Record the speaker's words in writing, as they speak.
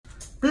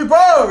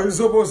People,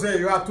 suppose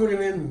you are tuning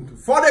in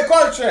for the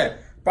Culture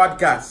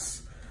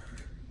Podcast.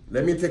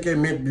 Let me take a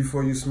minute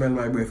before you smell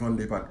my breath on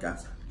the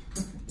podcast.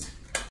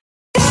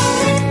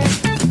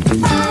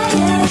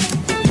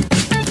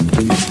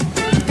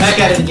 Back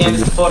at it again.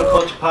 This is the For the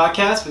Culture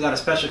Podcast. We got a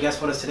special guest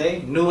for us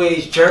today, New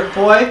Age Jerk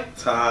Boy.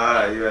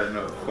 Ty, you gotta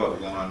know what the fuck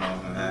going on,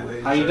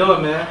 man. How you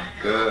doing, man?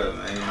 Good,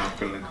 man. You know, I'm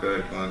feeling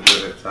good, going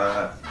good.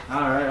 Ty.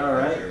 All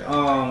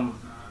right.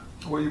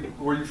 Where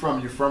you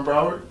from? You from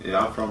Broward?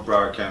 Yeah, I'm from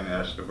Broward County,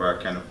 actually,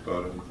 Broward County,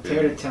 Florida.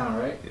 Tater Town,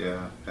 right?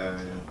 Yeah.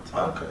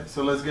 Okay,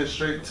 so let's get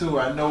straight to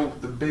it. I know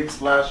the big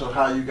splash of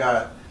how you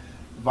got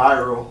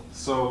viral.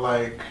 So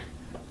like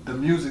the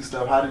music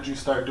stuff. How did you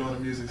start doing the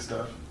music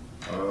stuff?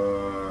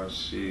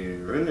 Shit,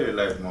 really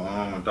like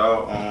my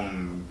dog,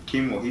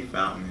 Chemo, he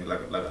found me.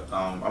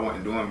 I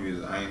wasn't doing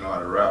music. I ain't know how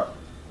to rap.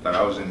 Like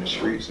I was in the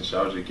streets and shit.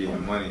 I was just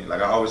getting money.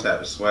 Like I always had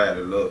the swag,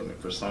 the look, and the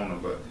persona,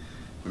 but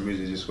the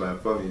music just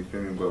wasn't for me, you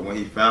feel me? But when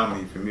he found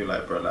me, you feel me,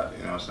 like, bro, like,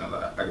 you know what I'm saying?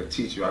 Like, I could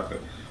teach you, I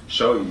could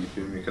show you, you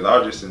feel me? Because I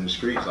was just in the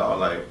streets, I was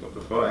like, what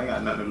the fuck? I ain't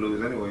got nothing to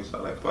lose anyway, so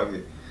I like, fuck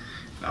it.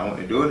 And I went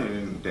to do it,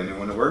 and then it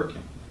went to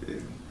working. Yeah.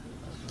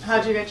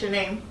 How'd you get your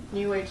name?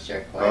 New Age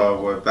Jerk Boy?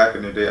 Well, back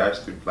in the day, I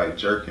used to, like,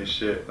 jerk and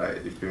shit,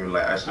 like, you feel me?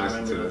 Like, I used to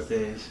listen to those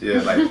days.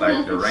 Yeah,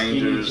 like the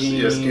Rangers,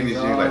 Skinny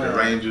Jeans, like the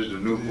Rangers, the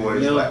New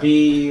Boys, Lil like,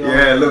 B,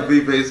 Lil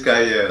B, bass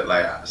guy, yeah,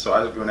 like, so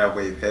I just been that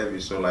wave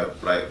heavy, so like,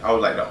 I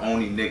was like the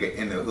only nigga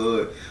in the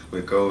hood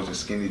with goals and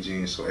skinny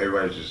jeans, so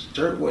everybody just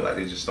jerk boy, like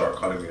they just started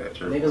calling me that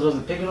jerk boy. Niggas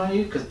wasn't picking on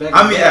you? Cause back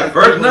I mean, at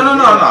first,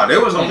 no, they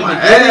was on my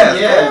ass.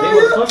 Yeah, they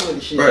was fucking with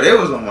the shit. Bro, they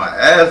was on my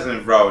ass,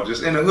 and bro,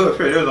 just in the hood,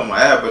 they was on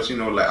my ass, but you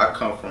know, like, I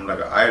come from like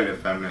an island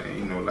family, and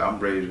you know, like, I'm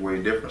raised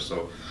way different,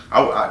 so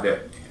I was out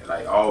there,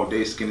 like, all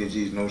day skinny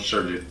jeans, no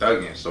shirt, just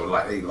thugging, so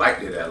like, they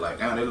liked it, that, like,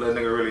 damn, that little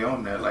nigga really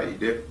on that, like, he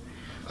different.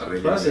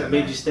 So plus it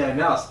made you stand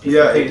out.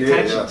 People paid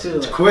attention too.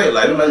 Like, quick,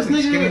 like, like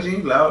skinny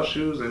jeans, loud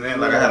shoes, and then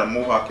like I had a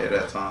mohawk at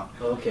that time.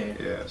 Okay.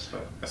 Yeah.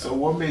 So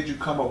what made you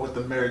come up with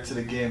the Married to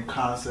the Game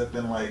concept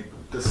and like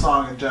the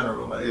song in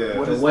general? Like,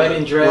 what the is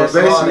wedding dress.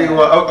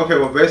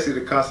 Well, basically,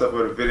 the concept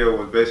of the video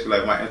was basically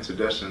like my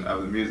introduction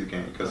of the music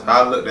game. Because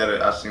I looked at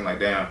it, I seen like,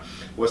 damn,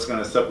 what's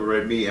gonna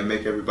separate me and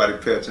make everybody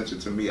pay attention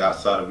to me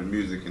outside of the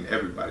music and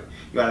everybody?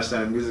 You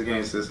understand? The music game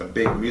is a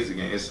big music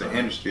game. It's an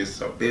industry. It's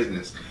a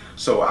business.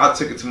 So I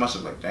took it to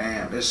myself like,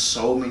 damn, there's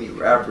so many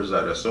rappers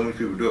out there, so many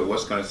people do it.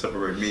 What's gonna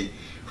separate me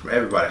from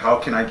everybody? How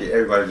can I get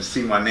everybody to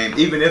see my name,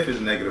 even if it's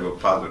negative or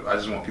positive? I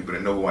just want people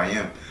to know who I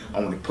am. I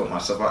want to put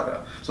myself out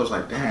there. So it's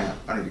like, damn,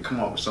 I need to come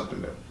up with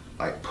something to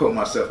like put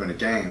myself in the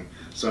game.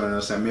 So you know what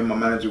I'm saying? Me and my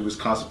manager was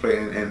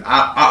contemplating, and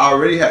I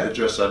already had the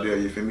dress idea,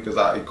 you feel me? Because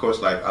of course,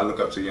 like, I look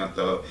up to Young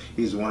Thug.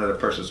 He's one of the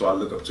persons so I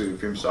look up to, you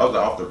feel me? So I was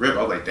like, off the rip,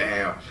 I was like,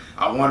 damn,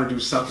 I want to do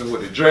something with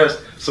the dress.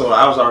 So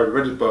I was already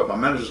ready, but my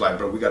manager was like,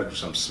 bro, we got to do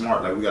something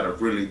smart. Like, we got to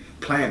really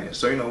plan it.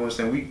 So you know what I'm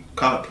saying? We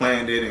kind of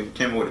planned it and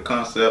came up with the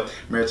concept.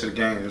 Married to the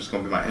Game, it was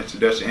going to be my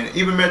introduction. And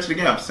even Married to the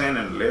Game, I'm saying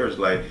in the lyrics,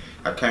 like,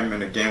 I came in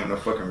the game with no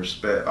fucking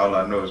respect. All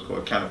I know is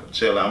called kind of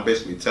chill. I'm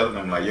basically telling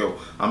them like, yo,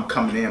 I'm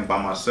coming in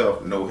by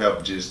myself, no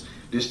help,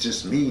 this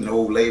just me,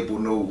 no label,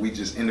 no, we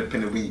just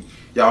independent.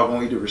 Y'all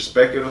gonna either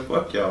respect it or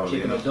fuck y'all. Kicking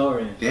you know? the door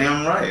in.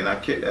 Damn right, and I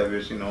kicked that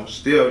bitch. You know,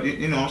 still,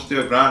 I'm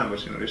still grinding,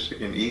 but you know, this shit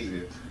getting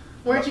easier.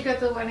 Where'd you get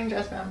the wedding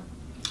dress from?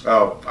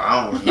 Oh,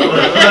 I don't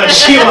know.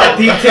 She want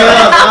details.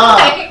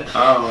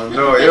 I don't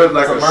know. It was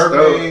like a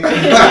store.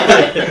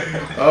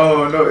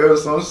 Oh no, it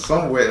was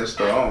some wedding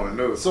store. I don't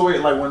know. So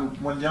wait, like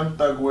when Young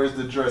Thug wears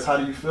the dress, how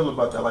do you feel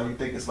about that? Like, you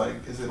think it's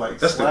like, is it like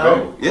that's swag,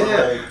 the goal? Yeah,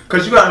 like,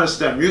 because you gotta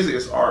understand, music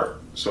is art.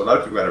 So a lot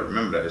of people gotta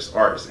remember that it's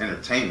art, it's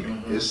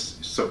entertainment. Mm-hmm. It's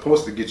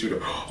supposed to get you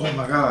to, oh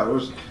my God, it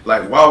was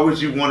like, why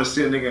would you want to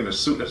see a nigga in a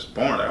suit that's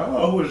boring? Like,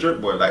 oh, who's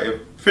Jerk Boy? Like, if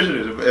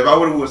I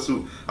would have wore a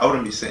suit, I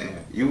wouldn't be saying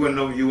it. You wouldn't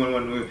know,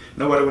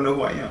 nobody would know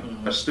who I am.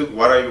 Mm-hmm. That's stupid.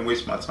 Why do I even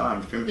waste my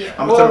time? You feel me? Yeah.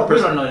 I'm Well, we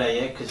don't know that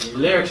yet because your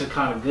lyrics are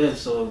kind of good,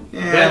 so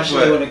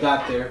eventually when it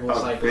got there, it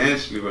was like...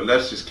 Eventually, but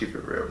let's just keep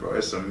it real, bro.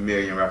 It's a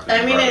million rappers.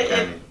 I mean,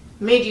 it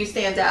made you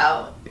stand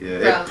out.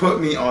 Yeah, it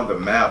put me on the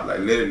map. Like,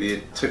 literally,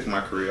 it took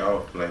my career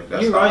off. Like,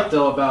 that's You're right,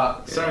 though,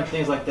 about certain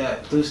things like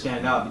that do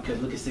stand out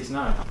because look at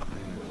 6ix9ine.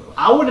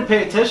 I wouldn't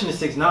pay attention to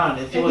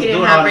 6ix9ine if he was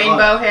doing all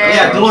rainbow hair.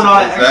 Yeah, doing all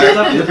that extra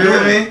stuff. You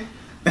feel me?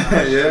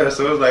 Yeah,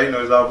 so it's like, you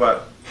know, it's all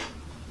about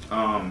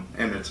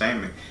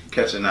entertainment,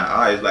 catching that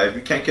eye. It's like, if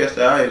you can't catch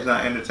the eye, it's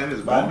not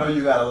entertainment. But I know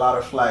you got a lot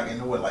of flack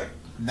in what, like,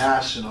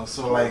 national,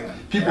 so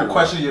like people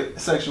question your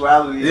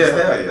sexuality and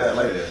stuff like that.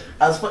 Like,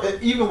 as for,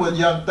 even with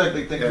Young Thug,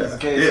 they think he's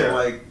gay. So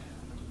like,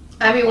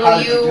 I mean,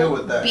 will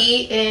you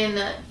be in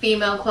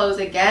female clothes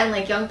again?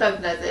 Like Young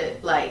Thug does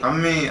it. Like, I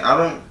mean, I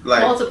don't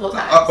like multiple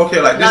times.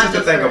 Okay, like this is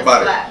the thing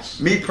about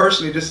it. Me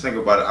personally, this thing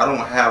about it, I don't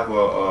have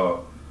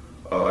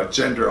a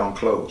gender on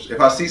clothes. If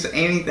I see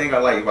anything I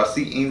like,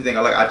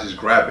 I just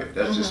grab it.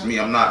 That's just me.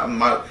 I'm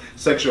my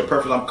sexual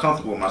preference. I'm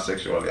comfortable with my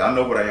sexuality. I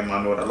know what I am.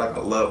 I know what I like. I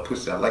love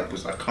pussy. I like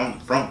pussy. I come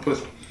from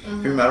pussy.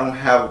 You feel me? I don't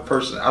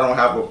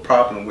have a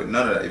problem with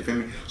none of that. You feel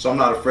me? So I'm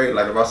not afraid.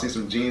 Like if I see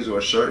some jeans or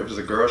a shirt, if it's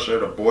a girl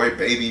shirt, a boy,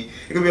 baby,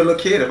 it could be a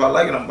little kid. If I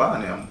like it, I'm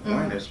buying it. I'm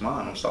wearing it. It's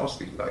mine. I'm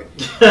saucy. Like,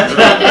 you know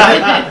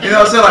what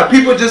I'm saying? Like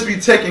people just be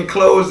taking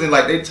clothes and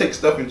like they take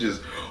stuff and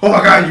just, oh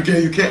my God,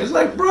 you can't. It's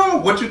like, bro,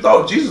 what you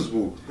thought Jesus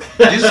wore?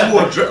 Jesus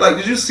wore a dress. Like,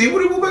 did you see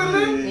what he wore back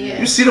then? Yeah.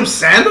 You see them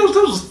sandals?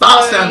 Those was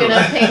stock sandals. You're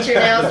gonna paint your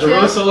nails too?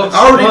 I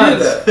already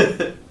did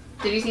that.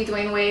 Did you see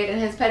Dwayne Wade and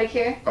his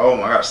pedicure? Oh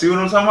my God! See what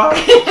I'm talking about?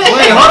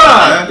 Wait,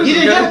 hold on. He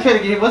didn't get a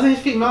pedicure. Wasn't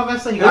his feet Melvin?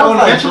 So you got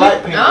like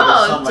black paint.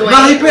 No,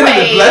 No, he painted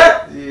it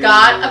black.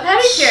 Got a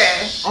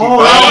pedicure. Oh,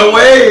 by the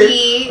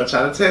way, I'm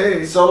trying to tell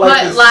you. So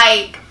put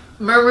like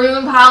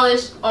maroon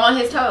polish on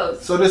his toes.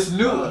 So this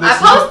new. I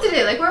posted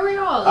it. Like where were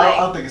y'all? Like, I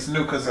don't think it's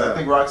new because I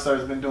think Rockstar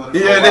has been doing it.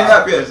 Yeah, they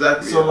have. Yeah,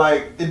 exactly. So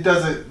like it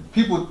doesn't.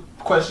 People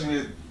question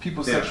it.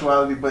 People's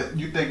sexuality, but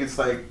you think it's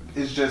like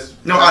it's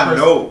just no. I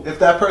know if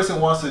that person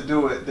wants to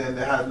do it, then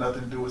it has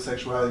nothing to do with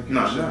sexuality.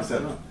 People should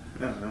accept it.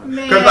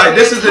 Because like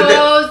this is the day,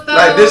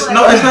 like this.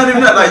 No, it's not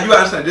even that. Like you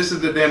understand, this is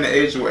the day and the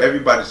age where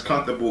everybody's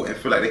comfortable and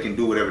feel like they can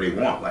do whatever they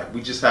want. Like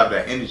we just have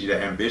that energy,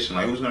 that ambition.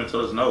 Like who's gonna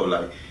tell us no?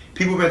 Like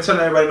people been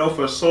telling everybody no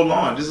for so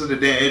long. This is the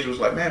day and age where it's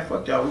like, man,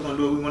 fuck y'all. We're gonna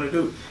do what we want to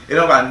do. It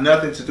don't got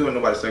nothing to do with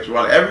nobody's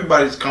sexuality.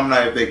 Everybody's coming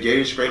out if they're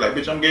gay, straight. Like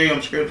bitch, I'm gay,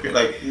 I'm straight.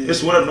 Like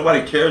it's whatever.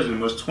 Nobody cares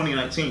anymore. It's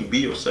 2019. Be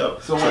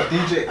yourself. So when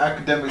DJ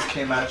Academics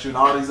came at you and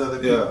all these other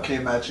people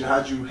came at you,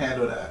 how'd you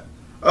handle that?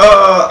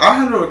 I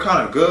handled it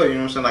kind of good, you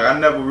know what I'm saying? Like, I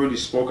never really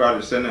spoke out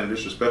and said nothing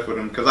disrespectful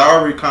to them because I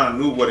already kind of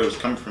knew what it was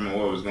coming from and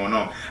what was going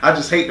on. I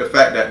just hate the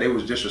fact that they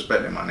was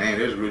disrespecting my name.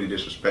 They was really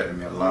disrespecting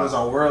me a lot. You was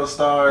on World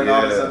Star and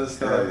all this other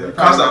stuff.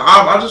 Yeah.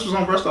 I just was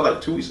on World Star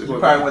like 2 weeks ago. You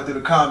probably went through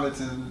the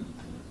comments and...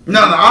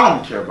 No, I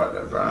don't care about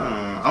that,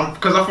 bro.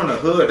 Because I'm from the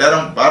hood. That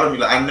don't bother me.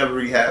 Like, I never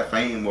really had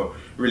fame or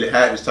really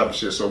had this type of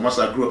shit. So once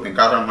I grew up and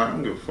got it, I'm like, I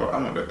don't give a fuck.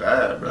 I want the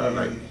bad, bro.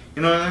 Like,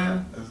 you know what I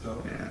mean? That's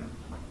dope. Yeah.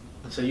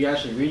 So you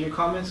actually read your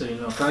comments, or you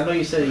know? Cause I know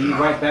you said you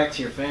write back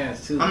to your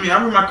fans too. I mean,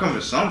 I read my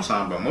comments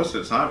sometimes, but most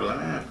of the time, I'm like,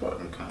 man, fuck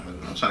them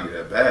comments. I'm trying to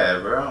get that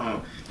bad, bro.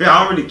 I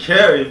don't really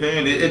care.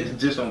 It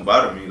just don't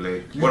bother me.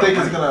 Like, you think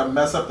it's gonna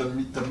mess up the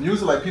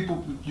music? Like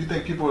people, you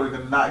think people are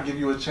gonna not give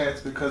you a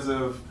chance because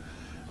of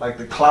like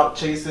the clout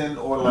chasing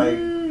or like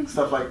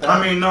stuff like that?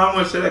 I mean, no, I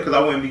wouldn't say that because I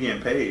wouldn't be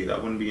getting paid. I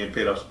wouldn't be getting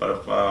paid off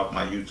Spotify, off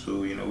my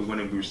YouTube. You know, we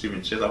wouldn't be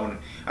receiving checks. I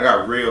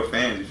got real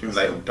fans. You feel me?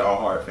 Like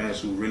die-hard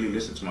fans who really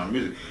listen to my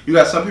music. You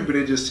got some people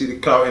that just see the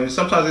clout, and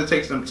sometimes it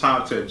takes them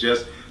time to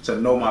adjust to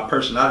know my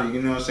personality.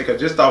 You know what I'm saying?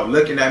 Because just off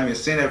looking at me and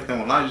seeing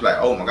everything online, you're like,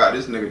 oh my God,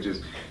 this nigga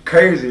just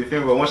crazy. You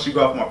feel me? But once you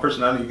go off my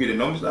personality, you get to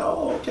know me. It's like,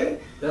 oh, okay.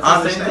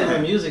 That's the same thing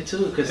with music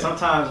too, because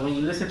sometimes when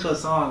you listen to a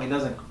song, it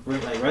doesn't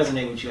like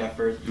resonate with you at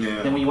first.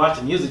 Yeah. Then when you watch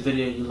the music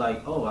video, you're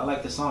like, oh, I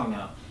like this song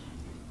now.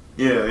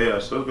 Yeah.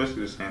 So it's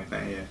basically the same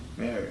thing.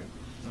 Yeah.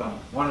 So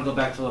I want to go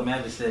back to what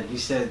Amanda said. You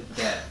said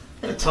that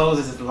the toes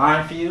is the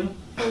line for you.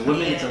 For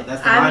women, that's the line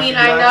for you. I mean,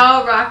 I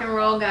know rock and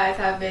roll guys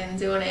have been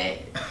doing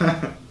it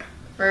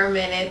for a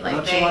minute. Like,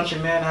 don't you want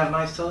your man to have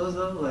nice toes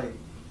though? Like.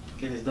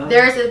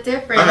 There's a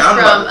difference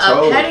from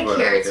a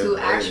pedicure to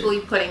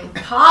actually putting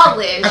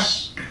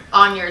polish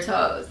on your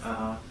toes.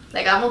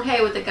 Like, I'm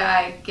okay with the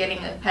guy getting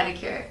a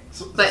pedicure,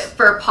 but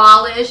for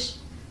polish,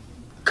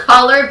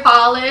 colored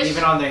polish,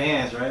 even on their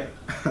hands, right?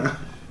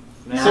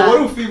 So what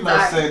do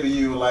females say to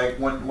you, like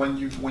when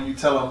you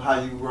tell them how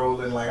you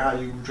roll and like how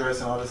you dress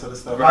and all this other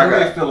stuff? How do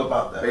they feel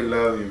about that? They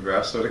love me, bro.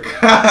 I swear to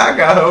God, I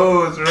got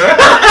hoes, bro.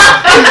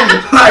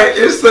 Like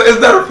it's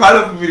not a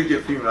problem for me to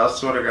get females. I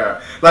swear to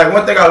God. Like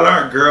one thing I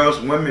learned, girls,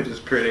 women,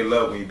 just period, they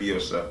love when you be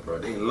yourself, bro.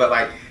 They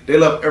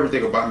love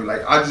everything about me.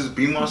 Like I just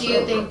be myself. Do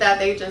you think that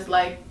they just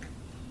like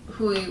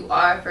who you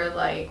are for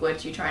like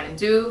what you trying to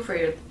do for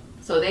your?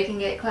 So they can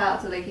get clout,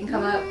 so they can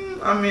come up?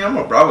 I mean, I'm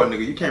a Bravo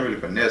nigga. You can't really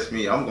finesse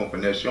me. I'm going to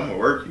finesse you. I'm going to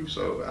work you.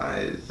 So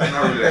it's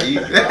not really that easy.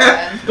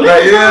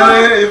 Like, you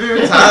know, if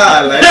you're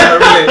tired, like, not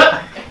really.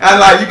 And,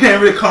 like, you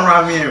can't really come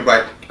around me and,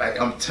 like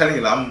I'm telling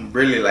you, like, I'm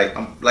really, like,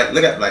 I'm, like,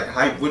 look at, like,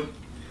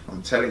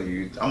 I'm telling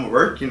you, I'm going to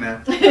work you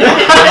now.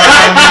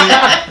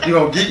 You're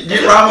going to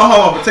get around my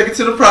home. I'm going to take it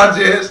to the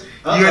projects.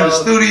 You in the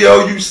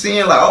studio, you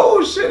seeing like,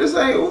 oh shit, this ain't,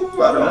 I don't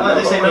know.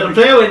 This ain't nothing to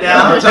play with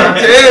now. I'm trying to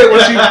tell you,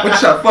 what you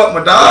trying to fuck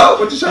my dog?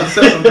 What you trying to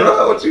sell some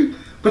drugs? What you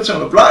put you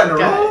on the block in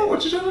the room?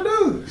 What you trying to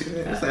do?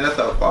 Yeah, that's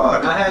how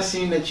far. I had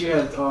seen that you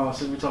had,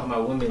 since we're talking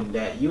about women,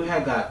 that you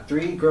had got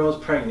 3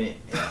 girls pregnant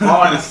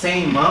all in the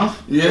same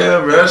month. Yeah,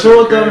 bro.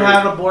 2 of them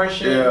had an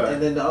abortion,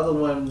 and then the other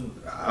one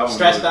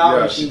stressed out.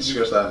 Yeah, she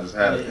stressed out and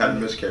just had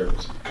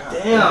miscarriage.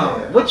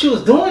 Damn, what you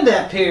was doing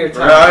that period of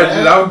time? Bro,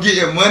 I was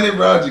getting money,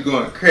 bro. I was just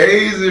going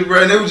crazy,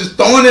 bro. And they were just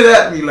throwing it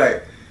at me,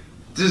 like,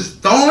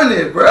 just throwing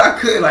it, bro. I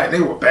couldn't, like,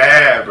 they were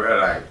bad, bro.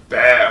 Like,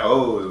 bad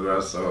hoes,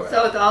 bro. So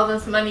with all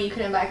this money, you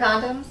couldn't buy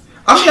condoms?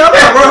 I mean, I'm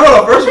not, bro, hold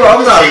on. First of all,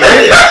 I'm not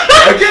ready.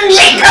 Okay?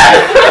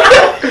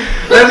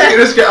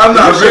 I'm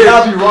not ready. You should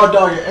not be raw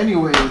dogging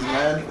anyways,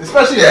 man.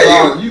 Especially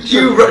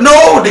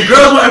no, the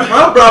girls weren't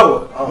from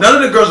Broward. None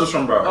of the girls was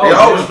from Broward. They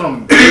all was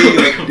from big,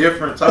 like,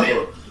 different type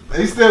of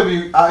They still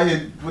be out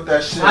here with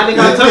that shit. How they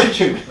got in touch with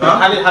you?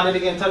 How did they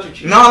get in touch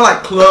with you? No,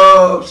 like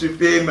clubs, you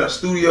feel me? Like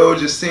studio,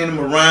 just seeing them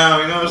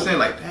around, you know what I'm saying?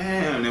 Like,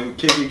 damn, and then we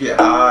kick it, get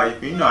high,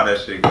 you know how that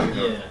shit goes. You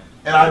know? Yeah.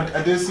 And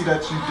I did see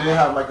that you did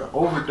have like an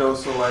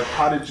overdose, so like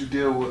how did you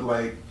deal with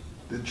like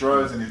the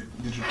drugs and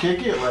did you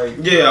kick it? Like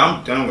yeah,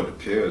 I'm done with the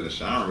pills and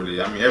shit. I don't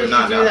really, I mean, every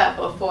now night. Did you do that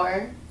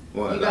before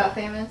what, you got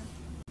famous?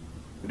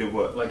 Did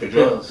what? Like the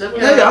drugs?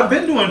 Yeah, I've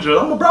been doing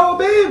drugs. I'm a Bravo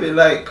baby.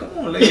 Like, come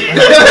on, lady. like,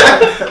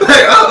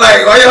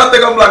 why y'all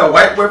think I'm like a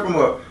white boy from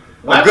a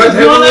good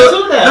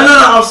neighborhood?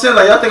 No, I'm saying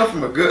like y'all think I'm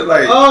from a good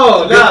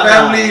good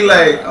family.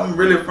 Like, I'm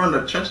really from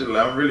the trenches.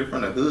 Like, I'm really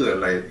from the hood.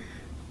 Like,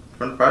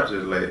 from the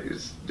projects. Like,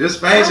 it's this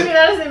fancy. I mean,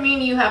 that doesn't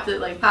mean you have to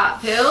like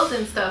pop pills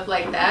and stuff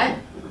like that.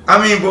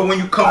 I mean, but when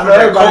you come from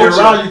that culture,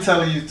 around you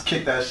telling you to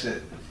kick that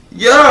shit.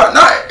 Yeah,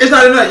 it's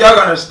not enough. Y'all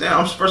gotta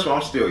understand. First of all,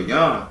 I'm still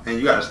young, and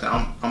you gotta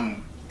understand.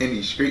 I'm in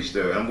these streets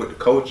still. I'm with the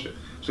culture,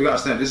 so you gotta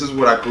understand. This is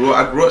what I grew up.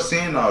 I grew up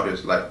seeing all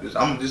this. Like,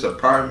 I'm just a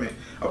product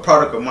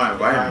of my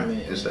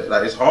environment. It's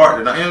like it's hard.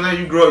 You know,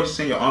 you grow up, you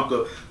see your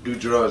uncle do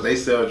drugs. They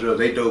sell drugs.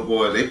 They dope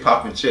boys. They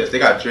popping chest. They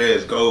got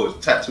dreads, golds,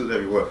 tattoos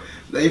everywhere.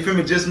 Like, you feel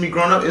me? Just me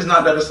growing up. It's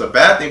not that it's a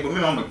bad thing, but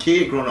me, I'm a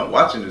kid growing up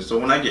watching this. So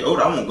when I get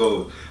older, I want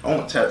gold. I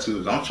want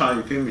tattoos. I'm trying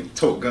to, you feel me,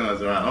 tote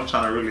guns around. I'm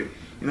trying to really.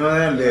 You know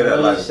what I mean?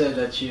 You said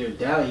that your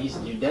dad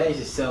used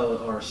to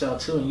sell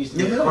too, and used to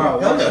be a car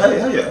wash.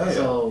 Yeah.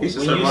 So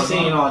when you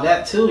seen all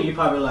that too, you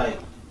probably like.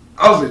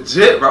 I was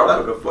legit, bro.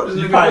 Like, what the fuck is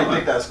this? You probably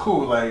think that's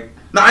cool, like.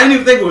 No, I didn't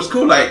even think it was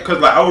cool, like, cause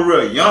like I was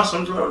real young. So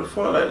I'm just like, what the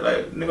fuck,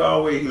 like nigga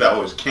always he like,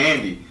 oh, it's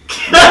candy.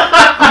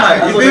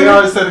 I'm like, you feel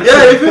me?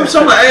 Yeah, you feel me?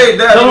 So I'm like, hey,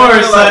 dad. Don't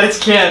worry, son, it's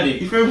candy.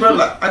 You feel me, bro?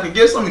 Like, I can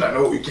get something. Like,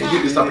 no, you can't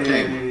get this type of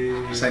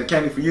candy. This ain't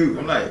candy for you.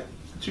 I'm like.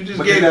 You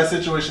just did that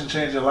situation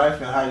change your life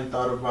and how you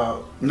thought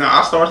about? No,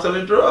 I started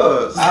selling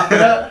drugs. After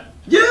that?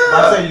 Yeah.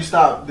 I'm saying you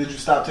stopped. Did you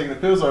stop taking the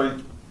pills or? No.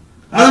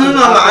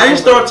 I ain't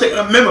start taking.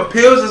 Remember,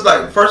 pills is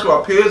like, first of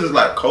all, pills is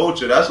like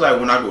culture. That's like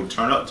when I go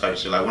turn up type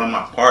shit. Like when I'm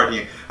not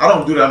partying, I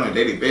don't do that on a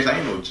daily basis. I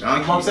ain't no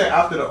junkie. I'm saying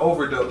after the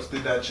overdose,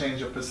 did that change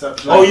your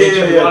perception? Oh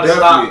yeah,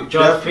 definitely.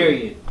 Drugs,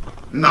 period.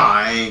 Nah,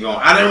 I ain't gonna.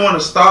 I didn't want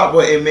to stop,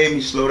 but it made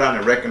me slow down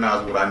and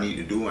recognize what I need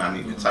to do and I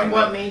need to tighten up.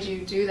 What made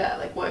you do that?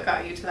 Like, what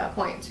got you to that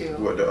point to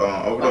what the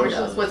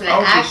overdose? Was it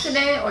an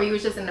accident or you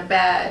was just in a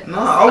bad? No,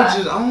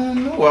 I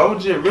don't know. I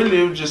was just really,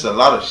 it was just a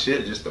lot of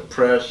shit. Just the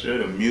pressure,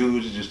 the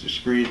music, just the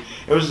street.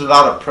 It was a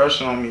lot of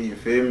pressure on me. You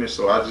feel me?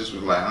 So I just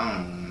was like, I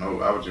don't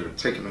know. I was just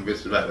taking the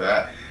bitches like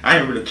that. I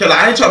ain't really kill.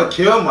 I ain't trying to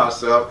kill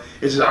myself.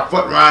 It's just I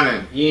fucked around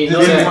and yeah.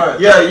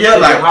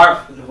 Like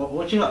heart.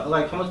 What you know?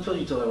 Like how much pills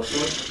you took?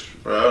 Like,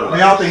 bro, I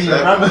don't think you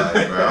remember.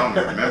 Bro, I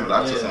don't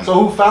remember. So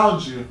who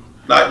found you?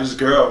 Like this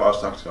girl I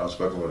was talking to, I was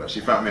fucking with her. She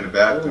found me in the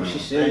bathroom. She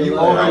said, and you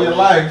owe her your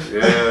life.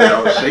 Yeah,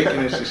 I was shaking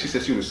and shit. She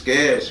said she was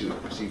scared. She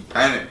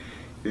panicked.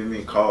 You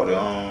mean called the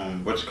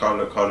called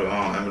the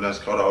ambulance,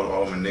 called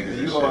all my niggas.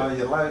 You owe her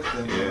your life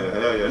then.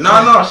 Yeah.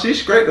 No,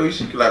 she's great though.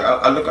 She like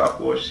I look out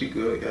for her. She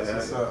good.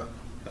 Yeah.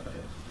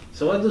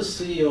 So what does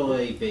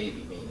COA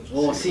baby mean?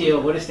 Well, CO,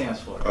 what it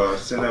stands for?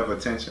 Center of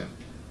Attention.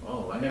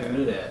 Oh, I never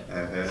knew that.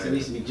 So it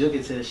needs to be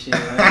jugging to the shit.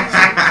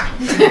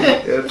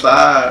 It's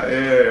hard.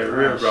 Yeah,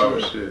 real bro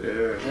shit.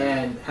 Yeah.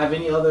 And have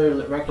any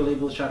other record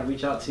labels try to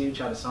reach out to you,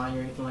 try to sign you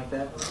or anything like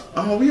that?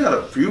 We had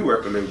a few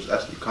record labels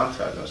actually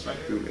contact us, like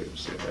a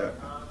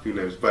few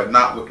labels, but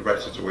not with the right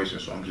situation.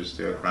 So I'm just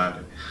still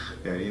grinding.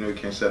 Yeah, you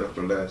can't settle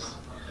for less.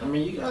 I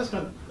mean, you guys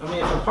can. I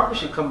mean, if a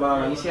partnership come by,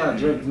 like you see how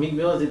Meek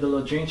Mill did the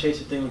little Dream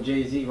Chaser thing with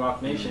Jay-Z,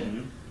 Rock Nation.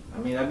 Mm-hmm. I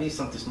mean, that'd be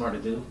something smart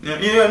to do.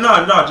 Yeah,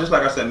 no. Just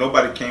like I said,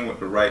 nobody came with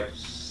the right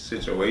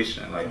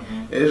situation. Like,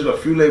 there's a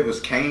few labels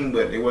came,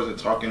 but they wasn't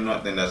talking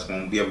nothing that's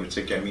gonna be able to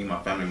take care of me,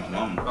 my family, my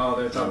mama. Oh,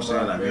 they're talking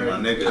about like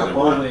my niggas.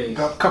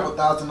 Couple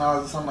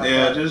 $1,000 or something like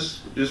that. Yeah,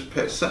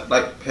 just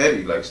like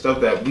petty, like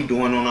stuff that we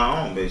doing on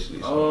our own,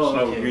 basically. So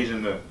there's no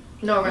reason to.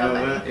 No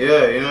revenue.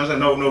 Yeah, you know what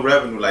I'm saying? No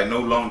revenue, like no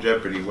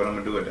longevity. What I'm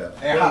gonna do with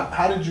that? And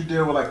how did you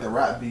deal with like the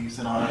rap beefs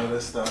and all of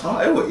this stuff? Oh,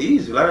 it was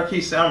easy. Like I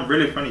keep saying, I'm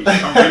really funny.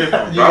 I'm really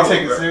from Broward. You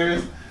take it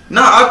serious?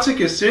 No, I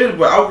took it serious,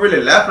 but I was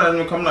really laughing at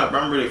them coming like,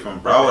 bro, I'm really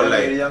from Broward.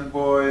 Like a young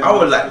boy. I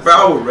was like, bro,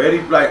 I was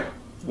ready. Like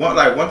one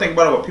thing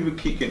about it, what people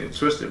keep getting it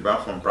twisted, bro.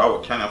 I'm from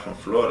Broward County. I'm from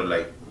Florida.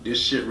 Like this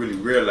shit really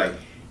real. Like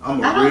I'm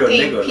a real nigga. I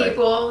don't think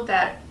people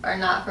that are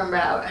not from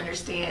Broward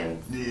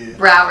understand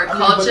Broward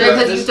culture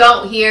because you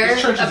don't hear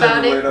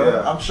about it.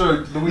 Yeah. I'm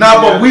sure.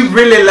 But we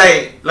really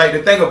like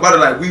the thing about it.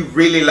 Like we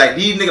really like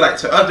these niggas. Like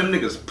to other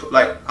niggas,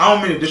 like I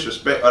don't mean to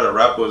disrespect other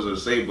rappers or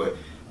say, but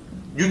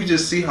you can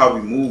just see how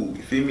we move.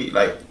 You feel me?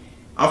 Like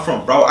I'm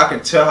from Broward. I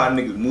can tell how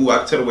niggas move. I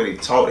can tell the way they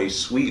talk. They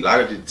sweet.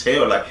 Like I can just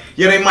tell. Like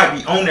yeah, they might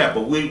be on that,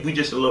 but we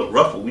just a little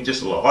rougher. We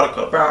just a little harder.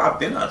 Cause bro, I've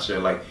been out here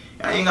like.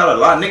 I ain't got a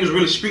lot. Niggas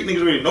really street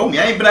niggas really know me.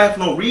 I ain't been out for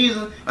no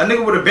reason. A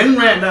nigga would have been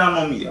ran down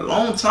on me a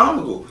long time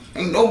ago.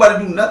 Ain't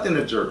nobody do nothing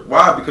to jerk.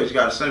 Why? Because you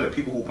gotta send the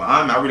people who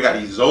behind me. I really got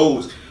these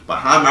Zoes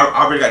behind me. I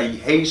already got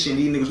these Haitian,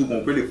 these niggas who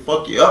gonna really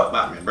fuck you up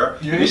about me, bro.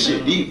 This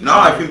shit deep. No,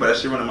 I feel, but that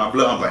shit running my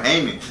blood. I'm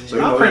Bahamian. So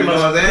you know what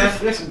I'm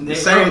saying? The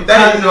same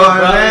thing, you know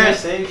what I'm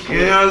saying?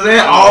 You know what I'm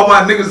saying? All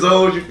my niggas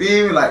old, you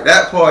feel me? Like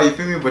that part, you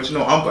feel me? But you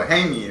know, I'm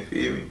Bahamian, you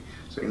feel me?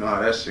 So you know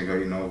how that shit go,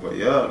 you know. But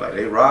yeah, like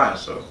they riding,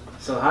 so.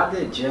 So how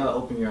did jail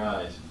open your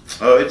eyes?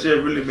 It just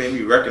really made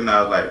me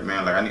recognize, like,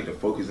 man, like I need to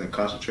focus and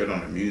concentrate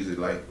on the music,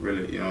 like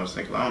really, you know what I'm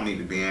saying? Cause I don't need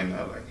to be in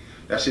there, like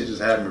that shit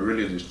just had me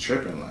really just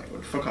tripping, like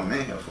what the fuck I'm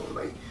in here for?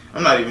 Like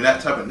I'm not even that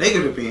type of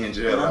nigga to be in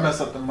jail. I mess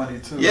up the money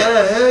too.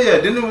 Yeah, hell yeah.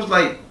 Then it was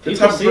like the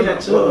people see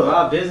that too. A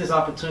lot of business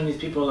opportunities.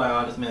 People are like,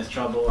 oh, this man's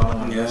trouble. I don't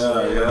want to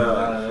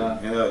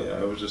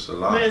yeah. It was just a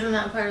lot. But isn't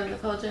that part of the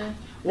culture?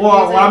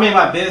 Well, what I mean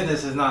by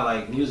business is not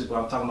like music.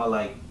 But I'm talking about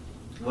like,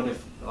 what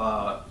if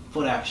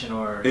Foot Action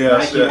or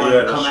Nike want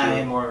to come at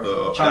him or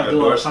try to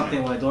do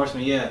something with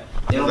endorsement? Yeah,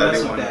 they don't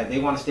mess with that. They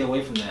want to stay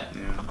away from that.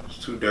 Yeah, it's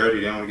too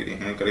dirty. They don't want to get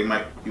their hand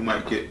because you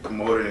might get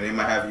promoted and they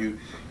might have you,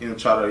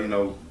 try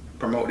to,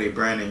 promote their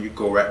brand and you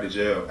go right to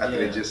jail after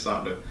they just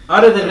signed the.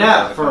 Other than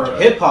that, for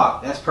hip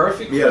hop, that's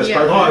perfect. Yeah, that's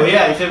perfect. Oh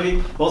yeah, you feel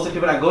me? Most of the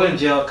people that go in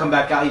jail come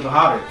back out even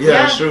hotter. Yeah,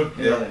 that's true.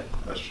 Yeah,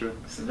 that's true.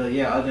 So, but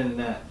yeah, other than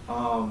that,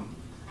 I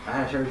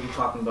had heard you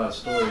talking about a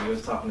story. You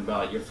was talking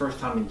about your first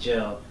time in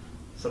jail.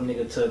 Some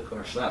nigga took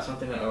or slapped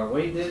something or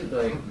what he did,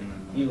 like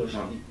he was.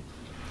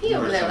 He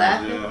over there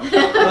laughing.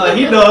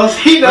 He knows.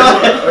 He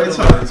knows.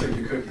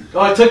 Oh,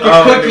 I took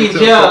your cookie in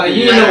jail.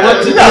 You didn't know what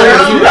to do.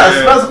 You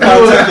gotta specify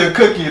who took your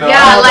cookie though.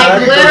 Yeah,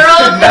 like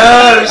literal.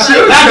 No,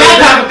 shoot. Not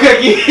that type of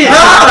cookie. Hell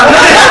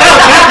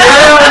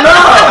no.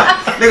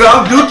 Nigga,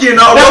 I'm dookie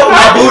all over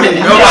my booty.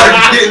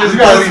 Nobody's getting this booty. You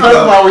gotta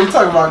specify what you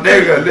talking about.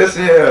 Nigga,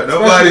 listen here.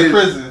 Nobody. In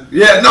prison.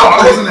 Yeah, no,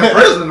 I wasn't in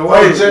prison.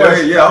 Wait,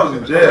 yeah, I was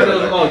in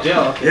jail. Oh,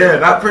 jail. Okay. Yeah,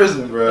 not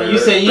prison, bro. You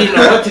say you didn't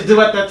know what to do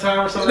at that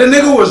time or something? The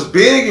nigga was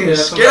big and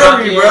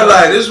scary, bro.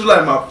 Like, this was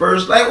like my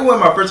first, it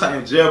wasn't my first time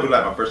in jail, but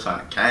like my first time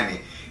in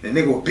county. The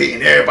nigga was big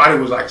and everybody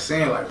was like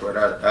saying, like, bro,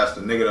 that's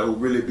the nigga that who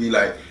really be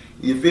like,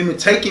 you feel me,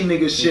 taking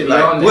niggas shit,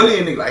 like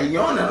bullying nigga, like he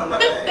on that. I'm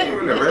like, hey,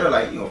 really, bro,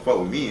 like, you gonna fuck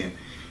with me. And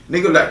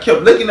nigga like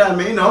kept looking at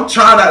me, I'm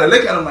trying not to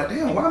look at him, like,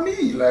 damn, why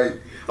me? Like,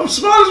 I'm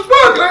small as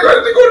fuck, like, why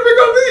did they go to pick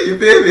up me? You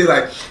feel me?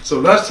 Like, so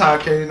lunchtime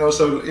came,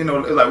 so,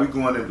 it's like we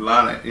going in the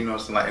line,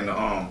 so like in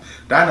the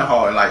dining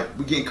hall, and like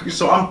we getting cookies.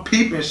 So I'm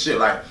peeping shit,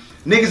 like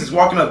niggas is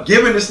walking up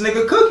giving this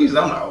nigga cookies.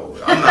 I'm like,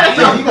 oh, I'm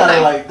not. You got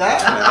it like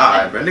that.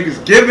 Alright, bro,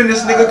 niggas giving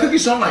this nigga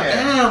cookies. So I'm like,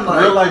 damn,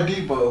 like real like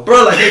Depot,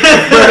 bro, like they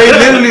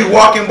literally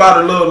walking by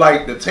the little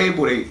like the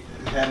table they.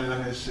 Handing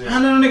them his shit.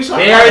 Handing them niggas.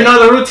 They already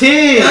know the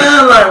routine.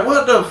 Man, like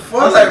what the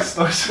fuck, like,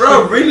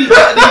 bro, really?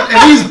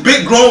 And these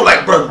big grown,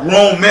 like, bro,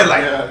 grown men,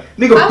 like,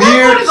 nigga, I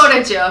beards. want to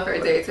go to jail for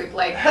a day.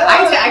 Like,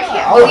 I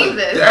can't believe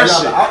this. That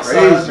shit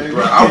crazy,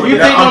 bro. You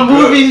think on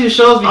movies and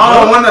shows be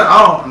I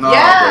don't know.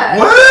 Yeah.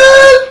 Bro.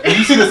 What? Did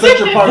you see the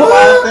Central Park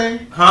 5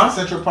 thing? Huh?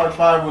 Central Park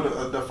 5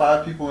 with the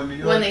 5 people in New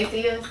York. When they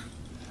see us.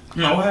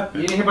 No, what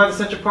happened? You didn't hear about the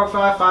Central Park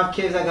 5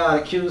 kids that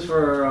got accused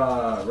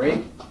for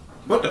rape?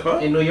 What the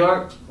fuck? In New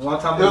York, a long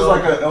time ago. It was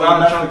like a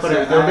Donald Trump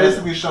they're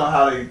basically showing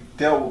how they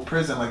dealt with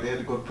prison, like they had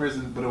to go to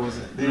prison, but it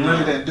wasn't. They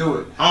really didn't do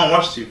it. I don't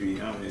watch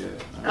TV. I was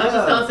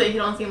just gonna say he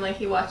don't seem like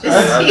he watches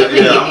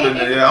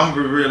TV. I'm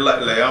real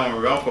like I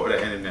don't fuck with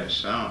that internet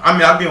shit. I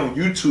mean, I be on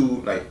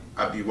YouTube, like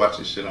I be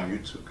watching shit on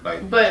YouTube,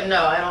 like. But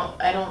no,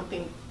 I don't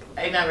think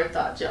I never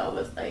thought jail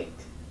was like.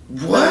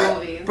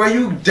 What? Bro,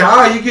 you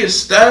die, you get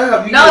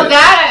stabbed.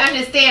 That I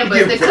understand,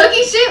 but the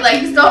cookie shit,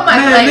 like, you stole my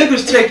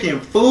niggas taking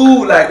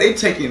food, like, they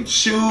taking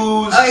shoes.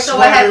 Okay, so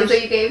what happened? So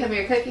you gave him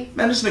your cookie?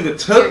 Man, this nigga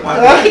took my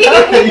cookie. He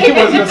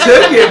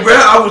took it, bro.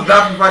 I was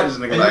not to fight this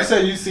nigga. And you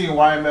said you seen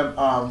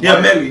YMM, yeah,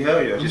 Melly,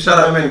 hell yeah. You shout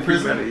out Melly,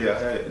 Free Melly,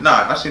 yeah.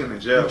 Nah, I seen him in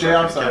jail.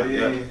 I'm sorry,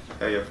 yeah.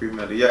 Hell yeah, Free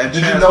Melly, yeah. And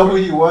did you know who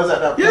he was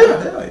at that point?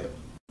 Yeah, hell yeah.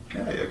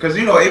 Yeah, cause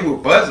it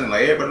was buzzing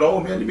like everybody, oh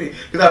Melly me.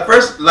 Cause at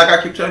first, like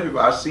I keep telling people,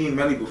 I seen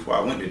Melly before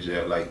I went to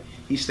jail. Like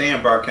he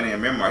staying bar Kenny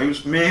and Memoir. He was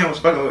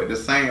fucking with the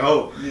same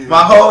hoe. Yeah.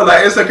 My hoe,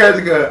 like it's so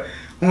crazy cause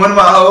one of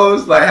my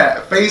hoes like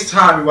had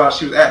FaceTime me while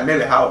she was at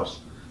Melly's house.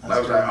 Like, I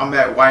was like, I'm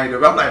at Wayne.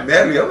 I'm like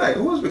Melly. I'm like,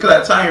 who's because at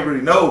the time I didn't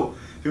really know.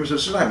 People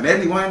said she's like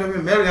Melly,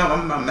 Wayne, Melly.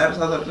 I'm at Melly's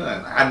house.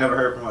 I never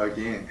heard from her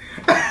again.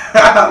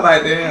 I'm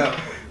like, damn.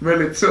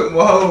 Really took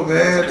my hoe,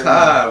 man.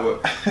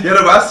 Tired. But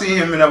I seen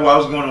him while I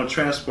was going on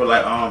transport.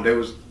 Like they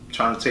was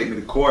trying to take me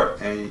to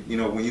court, and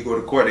when you go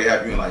to court, they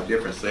have you in like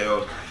different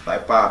cells,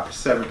 like 5,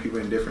 7 people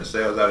in different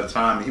cells at a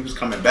time. And he was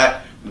coming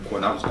back from court,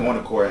 and I was going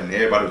to court, and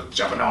everybody was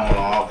jumping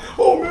on.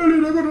 Oh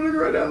man, they're gonna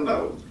right down.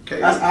 Okay.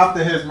 That's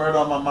after his Murder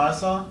on My Mind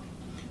song.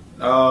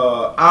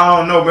 I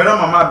don't know. Murder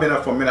on My Mind been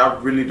up for a minute. I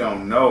really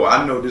don't know.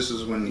 I know this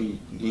is when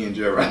he in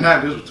jail right now.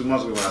 This was 2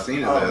 months ago when I seen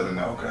his ass.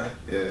 Okay.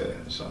 Yeah.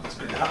 So.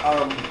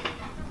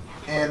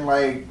 And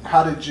like,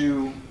 how did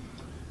you?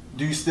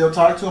 Do you still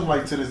talk to him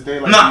like to this day?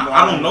 Like, nah,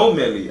 I don't know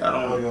Melly. I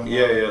don't.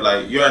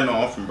 Like you already know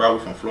I'm from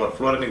Broadway, from Florida.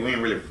 Florida nigga, we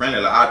ain't really friendly.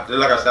 Like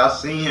I said, I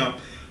seen him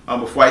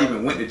before I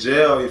even went to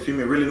jail. If you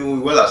really knew who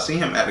he was, I seen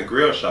him at the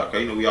grill shop.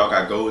 Cause we all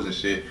got goals and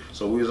shit.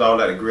 So we was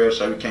all at the grill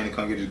shop. We came to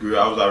come get his grill.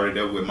 I was already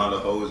there with my little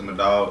hoes and my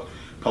dog.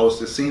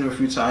 posted, seen him a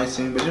few times,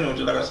 but you know,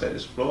 just like I said,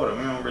 it's Florida.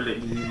 We don't really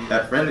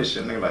that friendly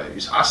shit. Nigga, like,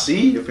 I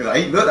see you.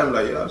 Like, he looked at me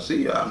like, yeah, I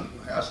see you.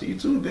 I see you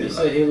too, bitch. You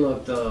said he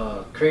looked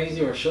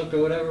crazy or shook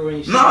or whatever when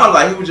you. No,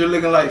 like he was just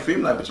looking like, feel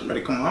like, bitch, I'm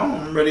ready to come home.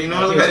 I'm ready, you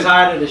know. Like, he was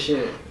tired of the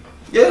shit.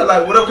 Yeah,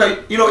 like what?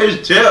 Okay, you know,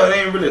 it's jail. It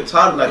ain't really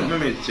tired. Like,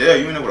 remember, it's jail.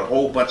 You in there with a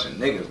whole bunch of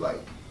niggas, like.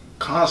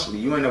 Constantly,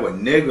 you ain't there with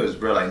niggas,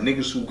 bro. Like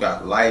niggas who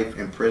got life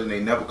in prison,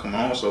 they never come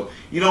home. So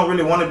you don't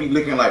really want to be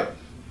looking like,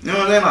 you know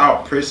what I'm saying, like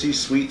all prissy,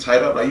 sweet,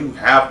 tight up. Like you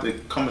have to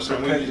come a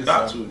certain way. You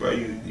got to, bro.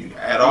 You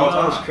at all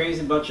times. What's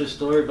crazy about your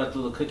story about the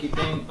little cookie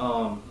thing?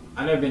 I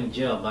never been in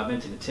jail, but I've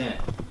been to the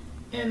tent,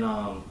 and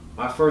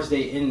my first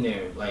day in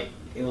there, like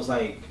it was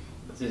like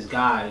this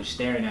guy who's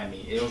staring at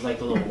me. It was like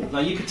a little,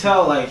 like you could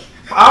tell, like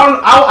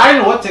I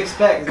didn't know what to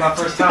expect. It's my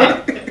first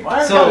time.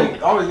 Why so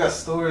always got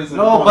stories?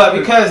 No, but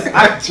because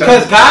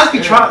guys be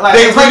trying, like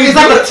it's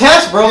like a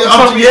test, bro.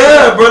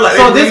 Yeah, bro. Like,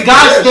 so this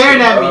guy's staring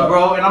at me,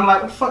 bro, and I'm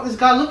like, what the fuck, this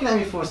guy looking at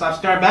me for? So I'm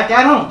staring back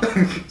at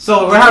him.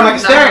 So we're having like a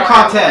staring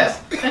contest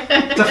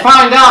to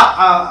find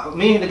out.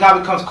 Me and the guy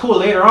becomes cool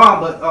later on,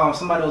 but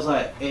somebody was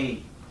like,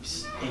 hey,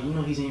 you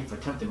know he's in here for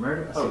attempted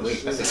murder. I said,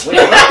 wait.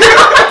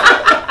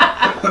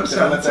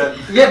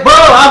 Yeah, bro,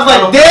 I was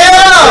like,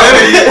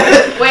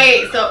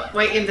 damn!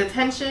 Wait, in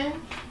detention?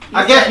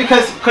 I guess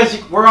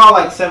because we're all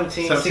like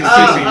 17, 16.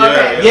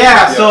 Okay.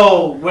 Yeah,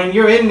 so when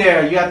you're in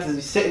there, you have to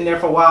be sitting there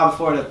for a while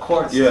before the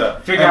courts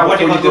figure out what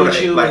they're going to do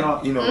with you. Like, and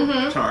all. You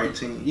know, turn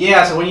 18.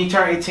 Yeah, so when you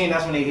turn 18,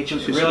 that's when they hit you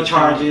with real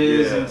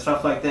charges and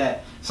stuff like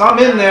that. So I'm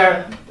in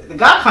there. The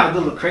guy kind of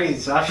did look crazy,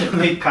 so I should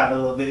leave kind of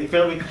a little bit. You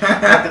feel me?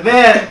 But the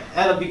man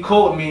had to be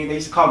cool with me. They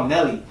used to call him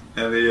Nelly.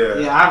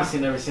 Yeah, I haven't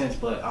seen him ever since,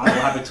 but I don't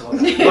know what happened to him.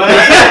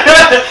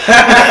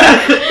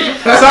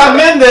 So I'm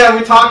in there,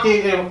 we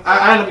talking, and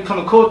I ended up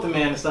becoming cool with the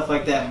man and stuff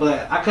like that.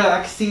 But I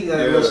could see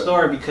that real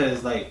story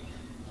because like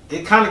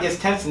it kind of gets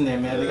tense in there,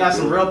 man. They got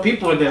some real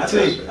people in there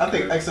too. I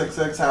think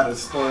XXX had a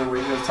story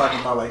where he was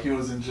talking about like he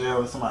was in jail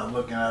and somebody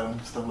looking at him,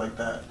 stuff like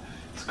that.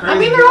 It's crazy. I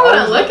mean, they're all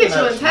gonna look at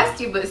you and test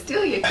you, but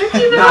still, you're cookies.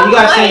 No, you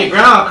gotta stand your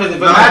ground because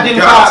imagine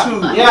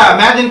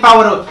if I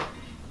would have.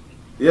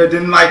 Yeah,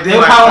 then all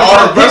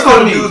the rest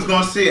of the dudes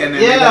gonna sit and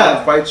then they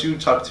gonna fight you,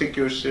 try to take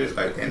your shit,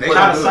 like, and they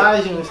try to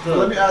size you and stuff.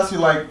 Let me ask you,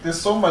 like, there's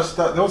so much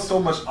stuff. There was so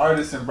much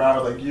artists in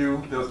Broward, like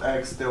you. There was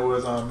X. There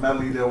was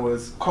Melly. There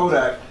was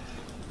Kodak.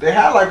 They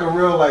had like a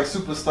real like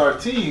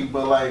superstar team,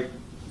 but like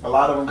a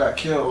lot of them got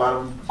killed. A lot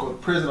of them go to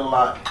prison. A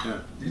lot. Yeah.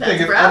 You think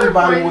if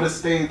everybody would have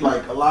stayed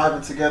like alive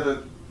and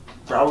together,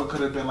 Broward could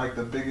have been like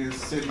the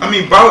biggest city. I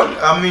mean, Broward.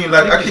 I mean,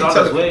 like I keep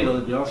telling you.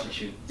 To be honest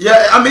with you.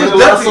 Yeah, I mean, it's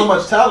definitely so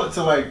much talent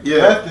to like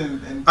death and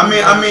I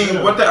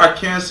mean, what I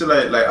can say,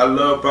 like I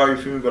love Broward,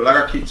 you feel me? But like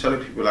I keep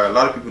telling people, like a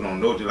lot of people don't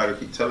know. Just like I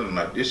keep telling them,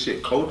 like this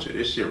shit culture,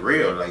 this shit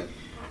real. Like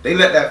they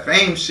let that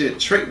fame shit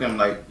trick them.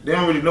 Like they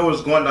don't really know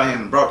what's going down here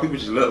in Broward. People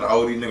just look like,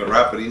 oh, these niggas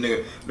rapper, these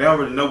niggas. They don't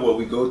really know what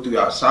we go through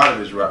outside of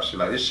this rap shit.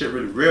 Like this shit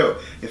really real.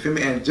 You feel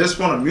me? And just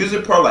from the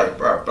music part, like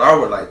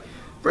Broward, like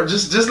bro,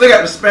 just look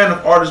at the span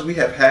of artists we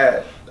have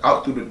had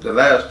out through the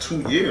last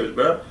 2 years,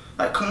 bro.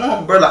 Like, come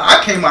on, bro. Like,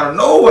 I came out of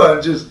nowhere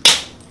and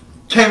just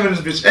came in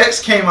this bitch.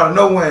 X came out of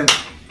nowhere and,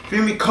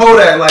 feel me,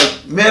 Kodak, like,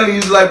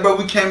 Melly's like, bro,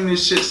 we came in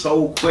this shit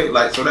so quick.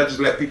 Like, so that just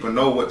let people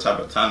know what type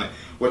of talent,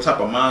 what type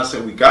of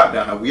mindset we got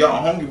down here. We all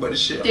hungry, but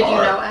this shit hard. Did you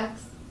know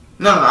X?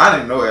 No, I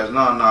didn't know X.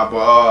 No,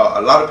 but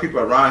a lot of people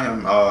around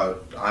him,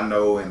 I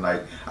know, and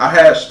like I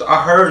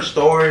heard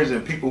stories,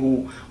 and people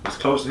who was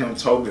close to him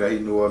told me that he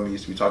knew of me.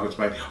 Used to be talking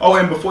to me. Oh,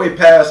 and before he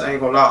passed, I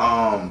ain't gonna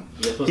lie.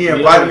 He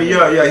invited me.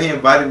 Yeah, he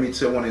invited me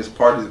to one of his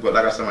parties. But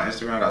like I said, my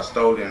Instagram got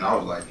stolen, and I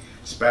was like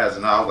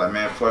spazzing. I was like,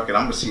 man, fuck it,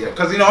 I'm gonna see it.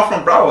 Cause you know I'm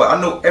from Broward.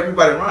 I know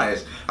everybody around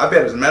here. I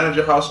bet his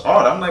manager house,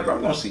 all that. I'm like, bro,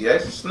 I'm gonna see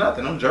X. It's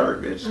nothing. I'm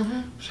jerk, bitch. You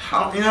know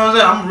what I'm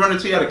saying? I'm running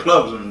to you at the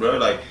clubs, and bro,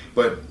 like,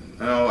 but.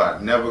 You know,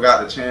 I never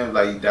got the chance.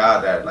 Like he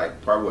died at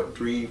like probably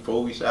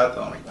 3-4 weeks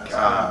after. I'm like,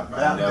 God,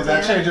 man. Does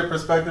that change your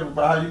perspective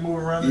about how you move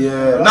around?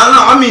 Yeah. No.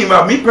 I mean,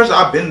 me personally,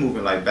 I've been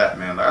moving like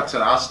Batman. Like I tell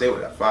you, I'll stay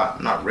with that fire.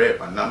 I'm not red,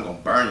 but I'm gonna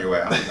burn your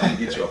ass. I'm gonna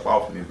get you up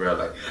off of me, bro.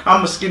 Like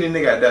I'm a skinny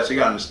nigga at that, so you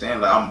gotta understand.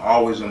 Like I'm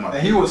always on my.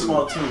 And he was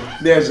small too.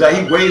 Yeah, like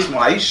he way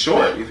small. Like, he's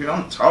short. If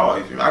I'm tall,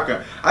 if I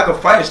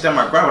can fight and stand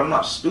my ground. But I'm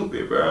not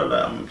stupid, bro.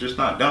 Like I'm just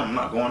not dumb. I'm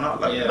not going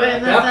out like that. But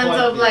in the sense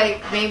of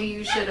like maybe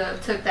you should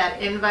have took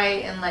that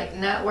invite and like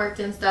networked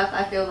and stuff.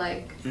 I feel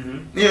like but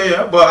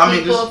I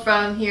mean, people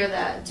from here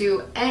that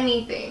do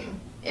anything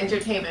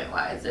entertainment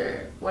wise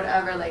or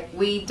whatever, like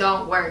we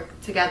don't work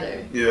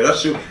together. Yeah,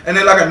 that's true. And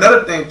then like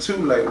another thing too,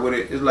 like with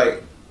it is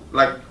like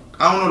I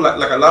don't know,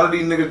 like a lot of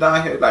these niggas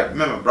down here, like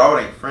remember,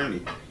 Broward ain't friendly.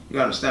 You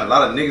gotta understand, a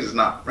lot of niggas is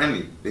not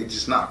friendly. They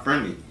just not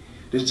friendly.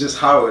 It's just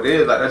how it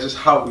is. Like that's just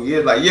how we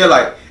is. Like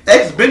like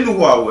X been knew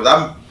who I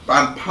was.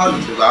 I'm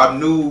positive. I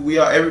knew we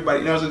are everybody.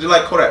 You know what I'm saying?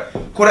 Just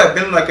like Kodak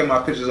been like in my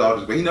pictures all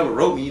this, but he never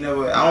wrote me.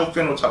 I don't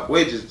feel no type of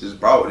way. Just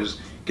bro, just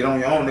get on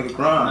your own, nigga,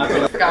 grind.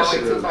 I forgot way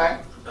too far.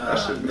 That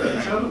shit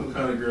good. Tell them what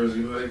kind of girls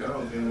you like. I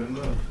don't think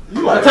they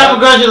know. What type of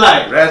girls you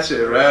like?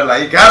 Ratchet, right?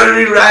 Like you gotta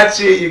be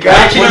ratchet. You got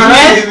ratchet and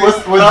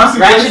red.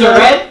 Ratchet and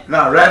red?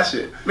 Nah,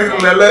 ratchet. Look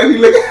at that.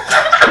 Look.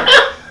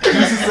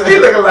 You He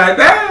looking like,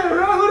 damn,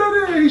 bro, who that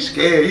is? He's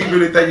scared. He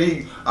really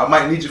think I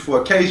might need you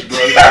for a case, bro.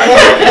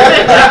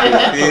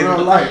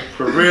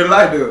 For real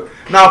life, dude.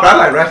 No, but I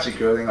like ratchet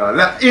girls.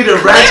 Either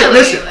ratchet,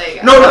 listen.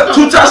 No, look,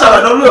 two types.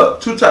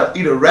 Two types.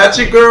 Either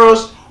ratchet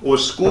girls or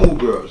school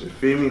girls. You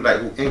feel me? Like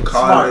who in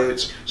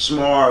college,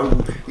 smart.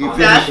 Who you feel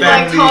that's me?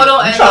 Like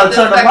total and trying to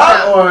turn them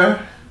out, or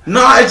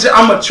no?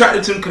 I'm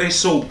attracted to them because they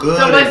so good.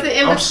 So what's the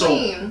in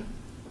between?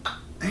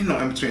 Ain't no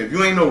in between. If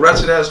you ain't no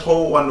ratchet ass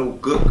hoe or no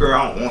good girl,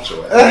 I don't want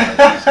your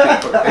ass.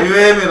 You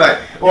hear me? Like,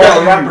 or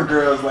rapper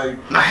girls, like,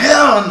 nah,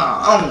 hell no.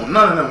 I don't want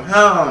none of them.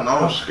 Hell no.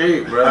 I'm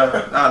straight, bro.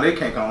 Nah, they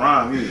can't come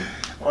around me.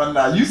 Well,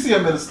 nah, you see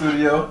them in the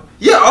studio.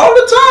 Yeah, all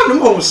the time. Them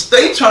hoes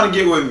stay trying to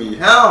get with me.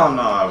 Hell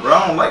no, bro.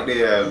 I don't like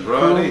their ass,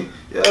 bro. They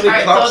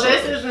Alright, so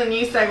this is the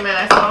new segment.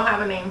 I still don't have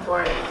a name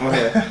for it.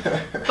 Okay.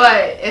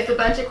 But it's a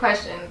bunch of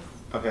questions.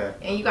 Okay.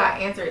 And you gotta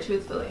answer it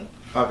truthfully.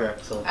 Okay.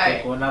 So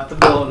take one off the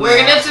board.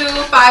 We're gonna do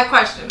 5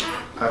 questions.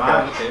 Okay.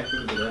 Okay, we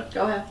can do that.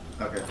 Go ahead.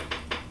 Okay.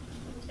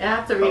 I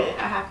have to read it.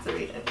 I have to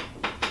read it.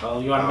 Oh,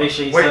 you want to make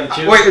sure you said it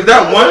too? Wait, is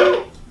that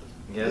one?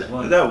 Yeah, it's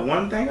one. Is that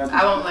one thing?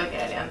 I won't look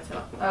at it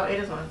until. Oh, it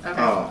is one.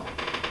 Okay. Oh.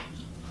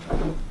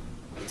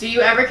 Do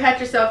you ever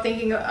catch yourself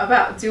thinking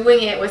about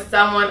doing it with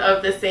someone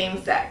of the same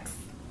sex?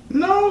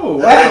 No.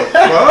 What the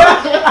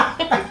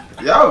fuck?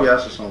 Y'all be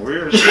asking some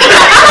weird shit.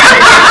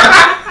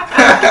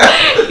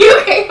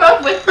 You came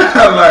up with that.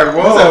 I'm like,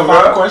 whoa,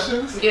 bro. 5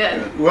 questions? Yeah.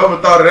 Whoever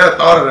thought of that,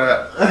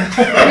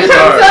 You think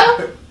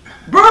so?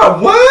 Bro,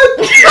 what?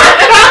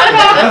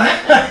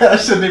 That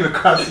shouldn't even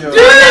cross your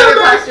mind. Never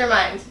crossed your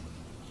mind.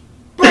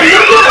 The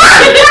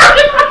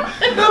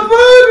fuck?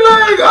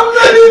 Like, I'm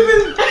not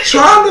even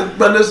trying to.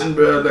 But listen,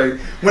 bro. Like,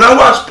 when I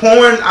watch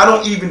porn, I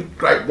don't even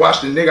like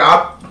watch the nigga.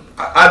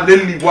 I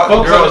literally watch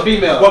girls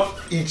fuck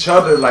each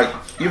other. Like,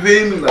 you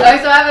feel me? Like, Okay,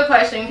 so I have a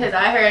question because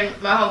I heard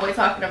my homeboy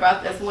talking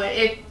about this.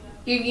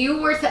 If you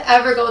were to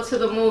ever go to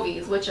the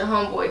movies with your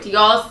homeboy, do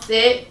y'all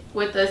sit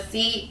with the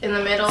seat in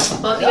the middle,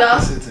 both of y'all?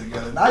 Sit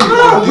together.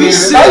 Now you we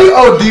sit. Now you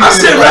OD. I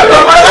sit right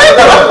on my leg.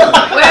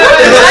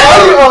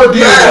 Now you OD.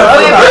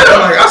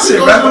 Like, I sit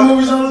right on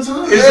movies all the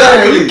time.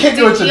 Exactly.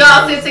 Do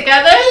y'all sit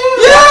together?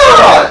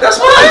 Yeah, that's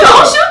what I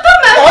Don't do. shoot the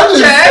messenger.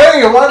 This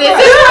is what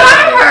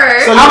I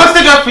heard. So I'm gonna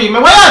stick up for you,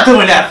 man. Why y'all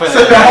doing that for?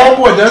 So your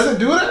homeboy doesn't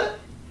do that?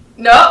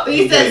 No,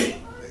 he says.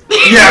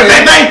 Yeah,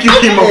 man, thank you,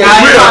 Kimo. For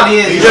real. Now you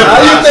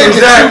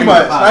thinking too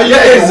much. Now you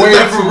thinking way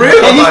for too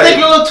real. And he's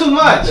thinking a little too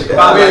much.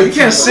 You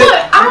can't sit. Look,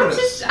 I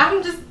just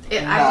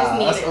need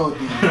that's it. OD.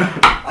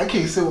 I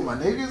can't sit with my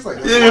niggas like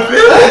You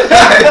feel it?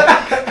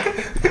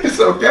 It's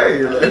okay.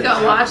 He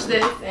gonna watch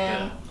this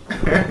and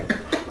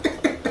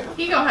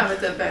he gonna have a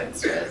defense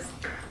stress.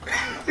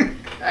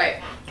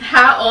 Alright.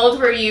 How old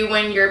were you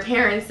when your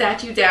parents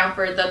sat you down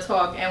for the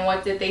talk and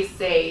what did they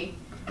say?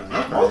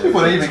 Most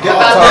people don't even get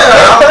About the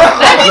talk.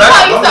 Let me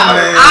tell you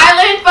something.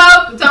 Island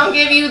folk don't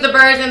give you the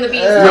birds and the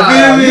bees talk.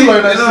 You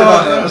learn that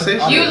shit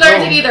on You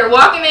learned it either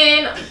walking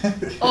in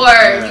or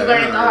you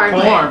learned it the hard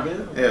way.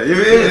 Yeah, you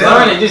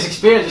learn it, just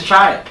experience, just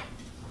try it.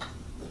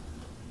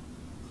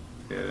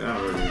 Yeah,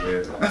 that really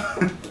good.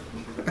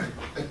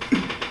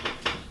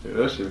 Yeah,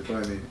 that shit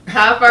funny.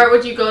 How far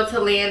would you go to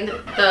land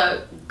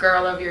the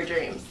girl of your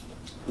dreams?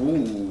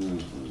 Ooh.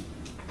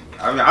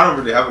 I mean, I don't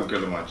really have a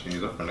girl in my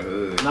dreams. I'm from the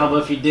hood. No,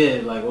 but if you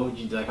did, like, what would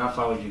you do? Like, how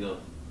far would you go?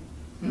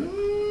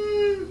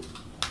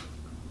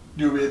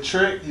 You be a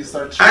trick, you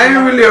start I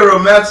ain't really a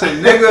romantic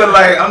nigga.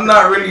 Like, I'm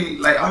not really,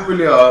 like, I'm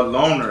really a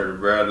loner,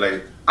 bro.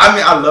 Like, I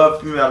mean, I love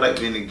female, I like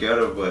being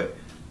together, but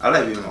I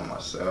like being by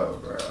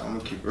myself, bro. I'm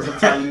gonna keep it real.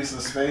 Sometimes you need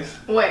some space.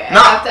 Wait, No,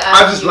 I have to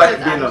ask I just you like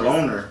 'cause being a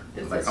loner.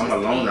 Like, I'm a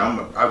loner.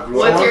 I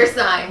grew up. What's your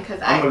sign? Cause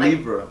I'm a like,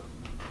 Libra.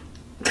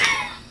 How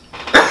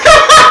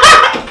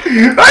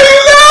you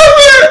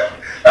laughing?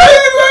 How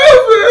you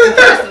laughing?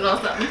 personal,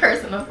 something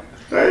personal.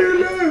 How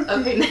you laughing?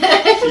 Okay,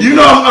 next. You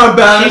know I'm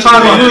unbalanced. She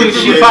probably knew.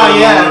 She probably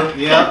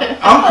yeah.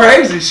 I'm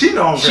crazy. She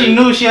know I'm crazy. She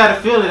knew she had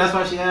to feel it. That's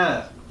why she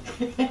asked.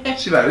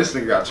 She like, this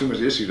nigga got too much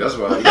issues. That's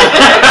why. Like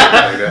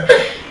that.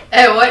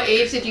 At what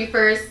age did you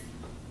first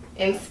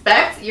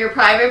inspect your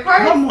private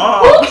parts? Come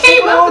on. Who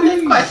came up with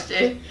this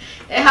question?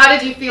 And how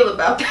did you feel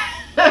about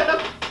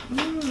that?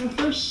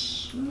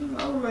 First,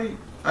 I was like,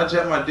 I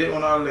jacked my dick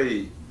when I was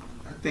like,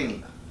 I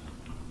think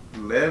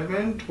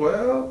 11,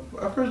 12.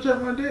 I first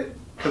jacked my dick.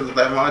 Cause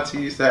like my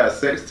auntie used to have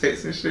sex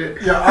tapes and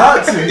shit. Your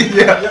auntie?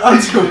 Yeah. Your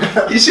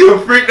auntie. She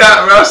was freaked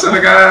out, bro. I should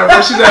have got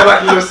her. She had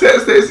like little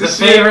sex tapes and The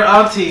shit. favorite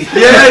auntie.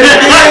 Yeah,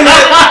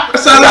 I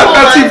sound like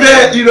Auntie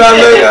Bet. You know, I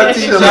love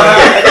Auntie Bet.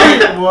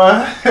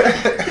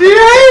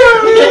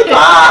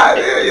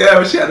 Yeah,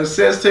 but she had the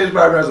sex tapes,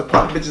 bro. I was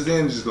pop bitches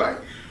in, just like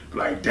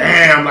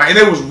damn, like, and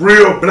it was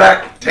real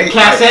black tape.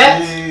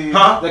 Cassettes?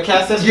 Huh? The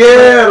cassettes?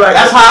 Yeah, like.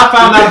 That's how I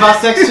found out about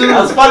sex too.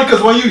 That's funny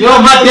because when you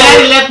my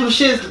daddy left them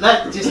shits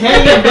like just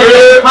hanging,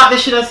 baby. Pop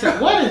this shit. I said,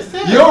 what is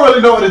this? you don't really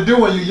know what to do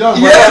when you're young.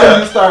 Yeah. Until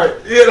you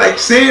start. Yeah, like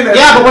seeing that.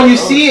 Yeah, but when you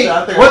Oh, see shit,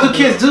 I it, think what I do see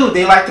kids do?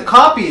 They like to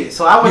copy it.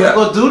 So I went to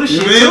go do the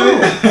shit too.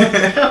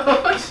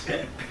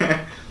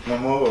 My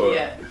mom.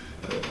 Yeah.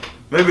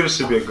 Maybe this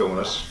should be a good one.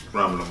 Let's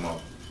round them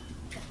up.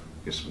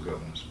 Get some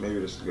good ones. Maybe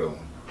this is a good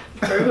one.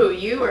 For who,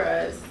 you or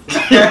us?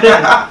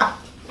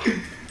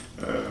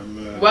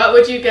 What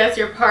would you guess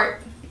your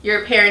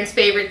parents'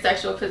 favorite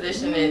sexual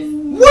position is?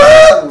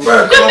 What?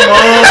 Bro, come on.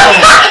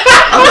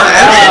 I'm not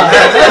asking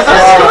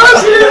that.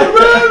 That's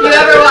you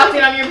ever walked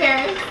in on your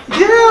parents?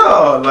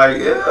 Yeah, like,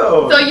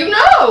 ew. So you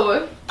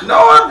know. No,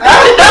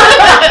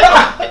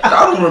 I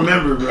don't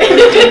remember, bro.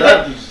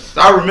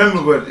 I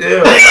remember, but ew.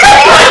 You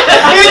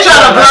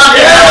trying to block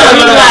it out.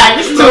 He's like,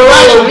 it's too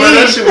much for me.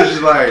 That shit was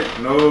just like,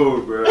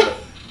 no, bro.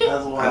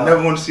 I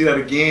never want to see that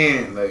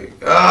again. Like,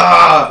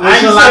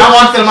 I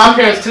walked in my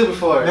parents too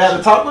before. They had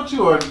to talk with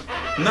you or?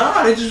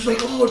 Nah, they just like,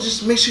 oh,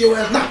 just make sure your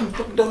ass knocking the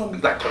fucking door. Don't be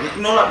like,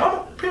 you know, like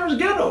my parents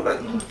ghetto. Like,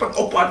 fucking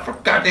open the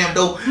fucking goddamn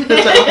door.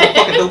 Let's like, open the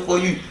fucking door for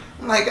you.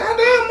 I'm like,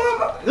 goddamn,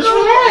 mama. Just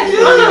relax.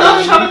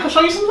 I'm trying to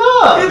show you some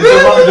love.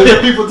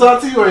 Did people talk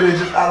to you or they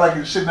just act like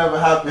it shit never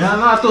happened? No,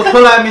 I still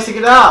pull at me to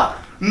get out.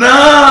 No.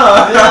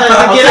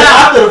 Yeah, get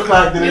out. After the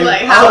fact that you're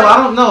like, how? I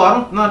don't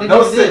know. No, they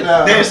don't sit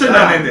down. They didn't sit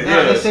down in there.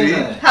 Yeah, they sit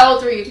down. How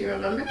old were you? Do you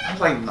remember? I was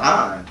like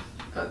 9.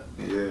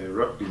 Yeah,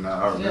 roughly 9.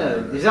 I remember.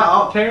 Yeah, is that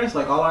all parents?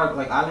 Like all our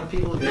like island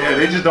people? Yeah,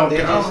 they just don't. They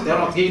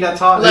don't give you that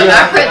talk. Look,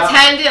 I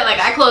pretended like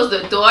I closed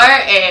the door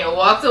and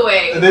walked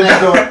away. And then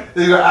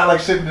they gonna act like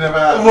shit never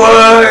happened.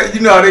 What?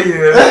 You know they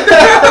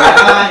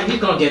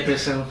He's gonna get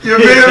this soon. You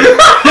feel me?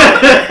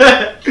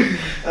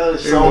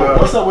 So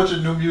what's up with your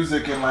new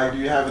music and like, do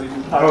you have any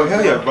new projects? Oh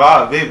hell yeah,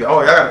 Broad Baby.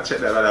 Oh, y'all gotta check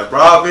that out. That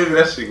Broad Baby,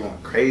 that shit going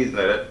crazy.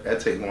 Like that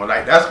take going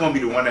like that's gonna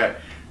be the one that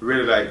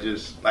really like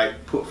just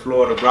like put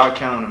Florida, Broward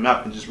County on the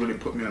map and just really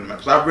put me on the map.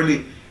 Cause I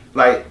really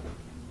like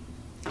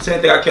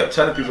same thing I kept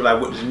telling people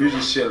like with this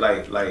music shit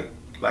like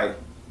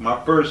my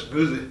first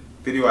music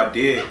video I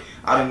did,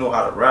 I didn't know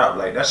how to rap.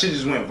 Like that shit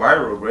just went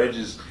viral, bro. It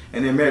just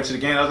and then Married to the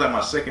Game, that was like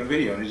my second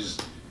video and it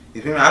just.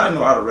 You feel me? I didn't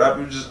know how to rap.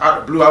 It was just out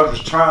of the blue. I was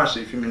just trying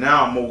shit. You feel me?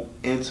 Now I'm more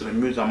into the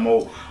music.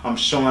 I'm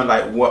showing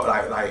like what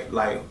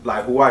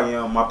like who I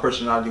am, my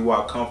personality, where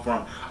I come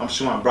from. I'm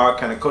showing Broward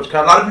County culture.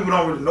 Cause a lot of people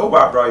don't really know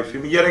about Broward. You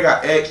feel me? Yeah, they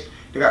got X,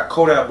 they got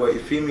Kodak, but you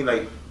feel me?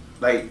 Like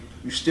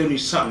you still need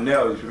something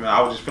else. You feel me?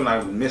 I was just feeling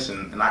like I was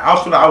missing, and I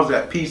also feel like I was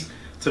at peace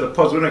to the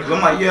puzzle because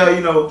I'm like, yeah,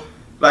 you know,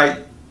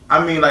 like.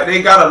 I mean, like,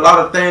 they got a lot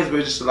of things, but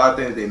it's just a lot of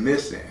things they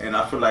missing. And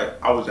I feel like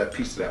I was that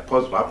piece of that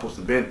puzzle I supposed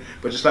to been.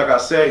 But just like I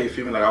said, you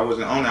feel me? Like, I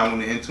wasn't on it. I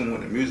wasn't in tune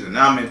with the music.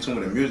 Now I'm in tune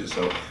with the music.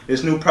 So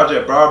this new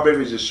project, Broad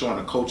Baby, is just showing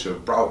the culture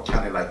of Broward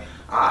County. Like,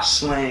 our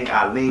slang,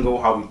 our lingo,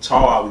 how we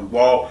talk, how we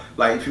walk.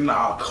 Like, you feel me? Like,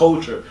 our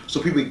culture.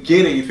 So people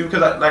get it. You feel me?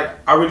 Because,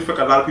 I really feel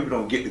like a lot of people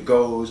don't get the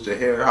goals, the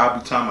hair, how I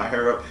be tying my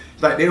hair up.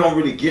 Like, they don't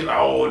really get, like,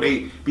 oh,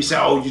 they be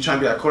saying, oh, you trying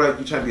to be like Kodak,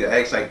 you trying to be an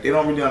X. Like, they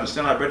don't really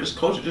understand, like, bro, this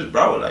culture just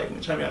Broward. Like, we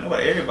trying to be like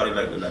nobody, everybody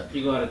like that. Like,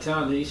 you go out of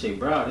town, then you say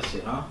Broward, this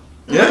shit, huh?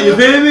 Yeah, you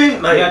feel me?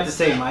 Like, you have to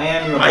say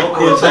Miami or like,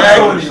 Boca.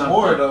 Exactly.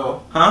 More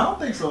though. Huh? I don't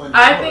think so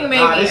anymore. I think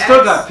maybe they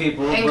still got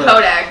people. And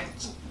Kodak.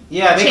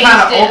 Yeah, they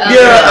kind of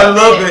yeah, a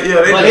little bit.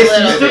 Yeah, but you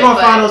still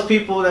gonna find those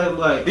people that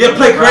like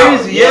play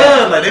crazy.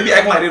 Yeah, like they be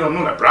acting like they don't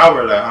know that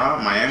Broward,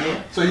 like Miami.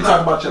 So you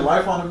talking about your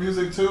life on the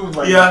music too?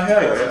 Like,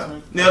 yeah.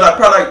 Like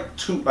probably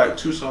like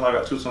two songs. I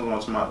got 2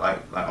 songs on my like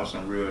on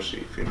some real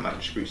shit, feeling like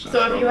the streets.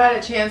 So if you had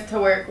a chance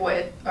to work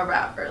with a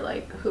rapper,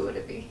 like who would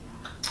it be?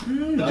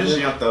 Just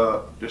Young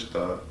Thug,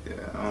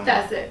 yeah.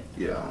 That's it.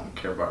 Yeah, I don't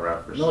care about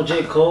rappers. No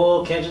J.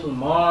 Cole, Kendrick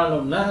Lamar,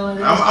 no nothing like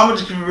that. I'm gonna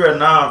just keep it real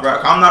now, bro.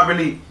 I'm not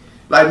really.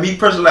 Like me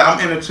personally, like, I'm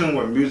in tune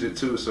with music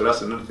too, so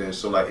that's another thing.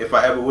 So like, if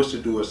I ever wish to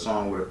do a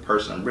song with a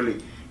person, really,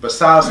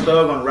 besides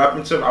Thug on the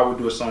rapping tip, I would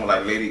do a song with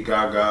like Lady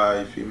Gaga,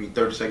 you feel me,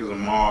 30 Seconds of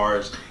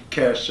Mars,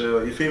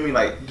 Kesha, you feel me,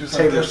 like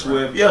Taylor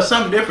Swift, yeah,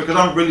 something different, because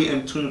I'm really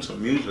in tune to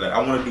music. Like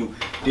I want to do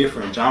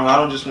different genres. I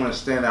don't just want to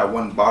stand at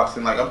one box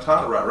and like I'm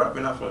tired of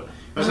rapping. I feel.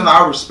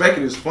 I respect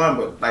it, it's fun,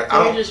 but like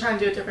so you're just trying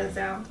to do a different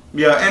sound.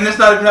 Yeah, and it's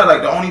not even that.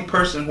 Like the only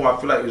person who I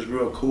feel like is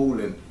real cool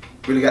and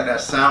really got that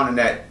sound and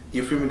that.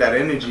 You feel me? That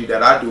energy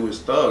that I do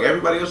is Thug.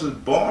 Everybody else is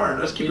boring.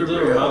 Let's keep it real. You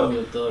do remind me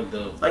of Thug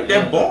though. Like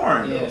they're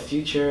boring. Yeah,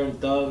 Future and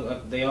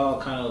Thug, they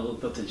all kind of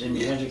looked up to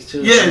Jimi Hendrix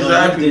too. Yeah,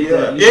 exactly.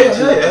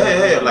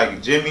 Yeah.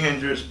 Like Jimi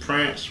Hendrix,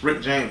 Prince,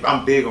 Rick James.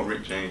 I'm big on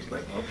Rick James.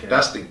 Like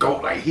that's the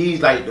GOAT. Like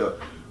he's like the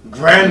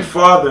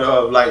grandfather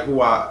of like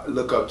who I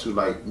look up to.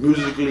 Like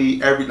musically,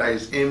 like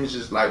his image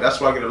is like that's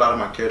why I get a lot of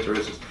my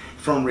characteristics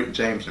from Rick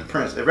James and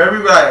Prince.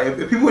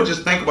 If people would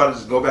just think about it,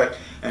 just go back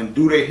and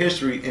do their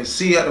history and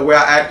see the way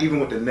I act,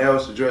 even with the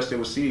nails, the dress, they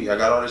will see. I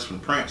got all this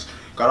from Prince,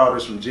 got all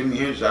this from Jimi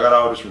Hendrix, I got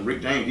all this from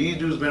Rick James. These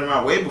dudes been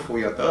around way before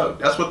you Thug.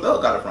 That's what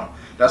Thug got it from.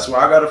 That's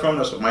where I got it from.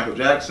 That's what Michael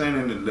Jackson,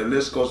 and the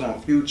list goes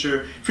on.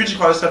 Future calls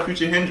himself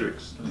Future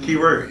Hendrix.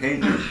 Keyword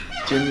Hendrix,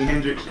 Jimi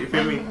Hendrix. You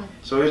feel me?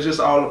 So it's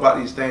just all about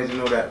these things, you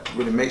know, that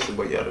really makes it.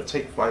 But yeah, to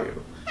take fire.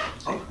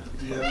 Do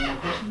you have any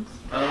questions?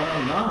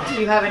 No.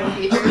 Do you have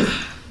any features?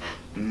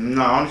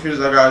 No, only features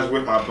I got is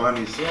with my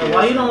bunnies. Yeah,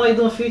 why you don't like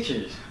doing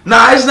features?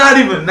 Nah, it's not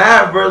even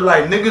that, bro.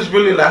 Like niggas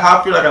really like.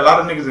 I feel like a lot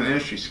of niggas in the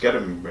industry scared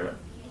of me, bro.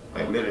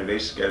 Like literally, they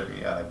scared of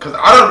me. Cause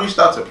I don't reach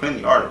out to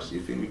plenty artists.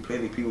 You feel me?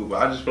 Plenty people,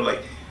 but I just feel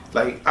like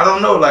I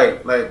don't know.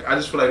 Like I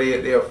just feel like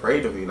they're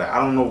afraid of me. Like I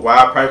don't know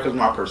why. Probably cause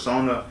my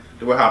persona.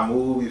 the way I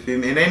move, you feel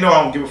me? And they know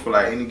I don't give it for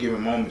like any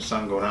given moment,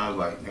 something go down. I was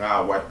like, nigga,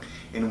 I'll wipe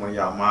anyone of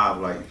y'all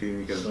mob, like, you feel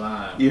me? Cause,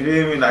 you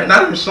feel me? Like,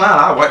 not even slime,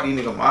 I wipe these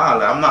niggas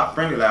mob. Like, I'm not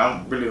friendly, like,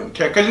 I really don't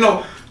care. Cause, you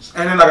know,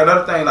 and then, like,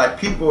 another thing, like,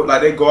 people,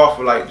 like, they go off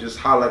of, like, just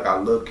how, like, I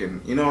look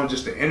and, you know,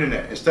 just the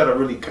internet. Instead of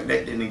really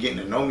connecting and getting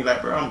to know me,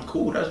 like, bro, I'm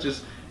cool. That's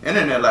just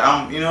internet. Like,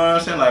 I'm, you know what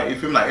I'm saying? Like, you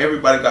feel me? Like,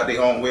 everybody got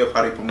their own way of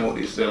how they promote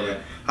themselves and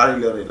how they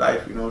live their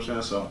life, you know what I'm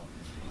saying? So,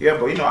 yeah,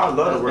 but, you know, I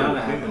love the word.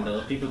 That's happen,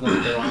 though. People going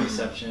to their own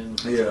reception.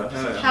 Yeah.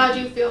 How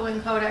did you feel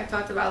when Kodak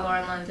talked about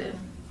Lauren London?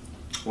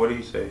 What did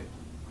he say?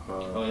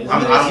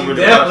 I'm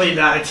definitely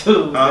not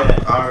too.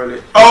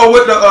 Oh,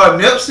 with the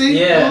Nipsey?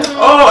 Yeah.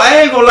 Oh,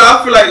 I ain't gonna lie.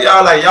 I feel like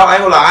y'all ain't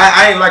gonna lie.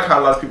 I ain't like how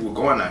a lot of people were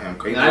going at him.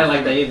 I ain't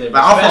like that either.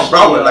 Like, I'm from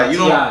Broward. Like, you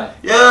know.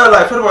 Yeah,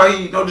 like, first of all,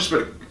 he no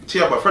disrespect.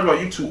 But first of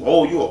all, you too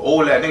old. You an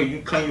old ass nigga.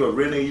 You claim you a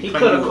real nigga. He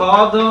could have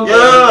called them.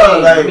 Yeah,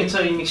 like, let me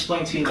tell you and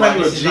explain to you why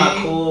this is not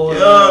cool.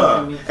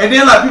 Yeah. And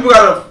then like people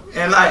gotta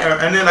and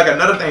then like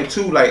another thing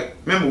too. Like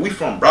remember we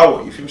from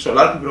Broward. You feel me? So a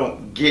lot of people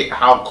don't get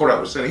how Kodak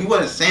was saying. He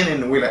wasn't saying it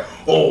in the way like,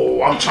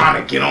 oh, I'm trying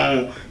to get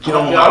on. To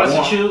be honest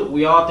with you,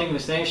 we all think the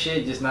same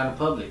shit, just not in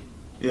public.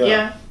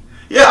 Yeah.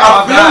 Yeah,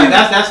 I feel you.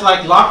 That's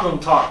like locker room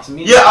talk to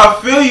me. Yeah, I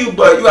feel you,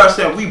 but you gotta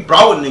understand, we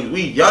Broward niggas,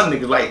 we young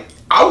niggas. Like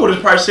I would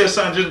have probably said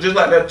something just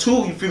like that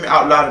too. You feel me?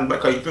 Out loud,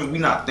 because you feel me? We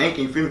not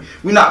thinking. You feel me?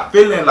 We not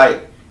feeling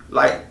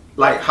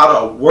like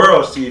how the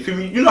world see it. You feel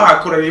me? You know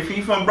how Kodak, if he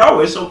from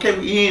Broward, it's okay.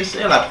 He ain't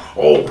saying like,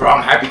 oh, bro,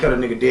 I'm happy because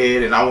the nigga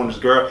dead and I want this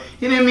girl.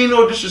 He didn't mean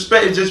no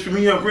disrespect. It's just for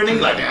me, a real nigga.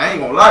 Like, I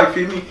ain't gonna lie. You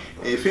feel me?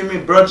 You feel me,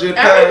 bro?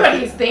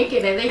 Everybody's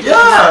thinking it. They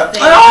just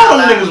all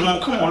them niggas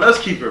want. Come on, let's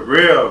keep it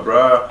real,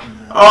 bro.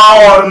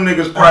 All them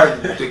niggas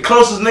probably the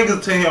closest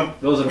niggas to him.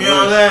 Those are the you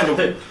know what I'm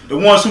saying? The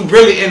ones who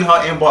really in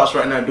her inbox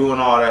right now doing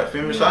all that.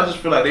 Feel me? So I just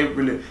feel like they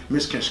really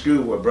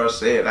misconstrued what bro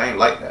said. I ain't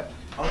like that.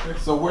 Okay,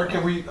 so where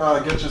can we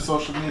get your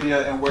social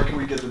media and where can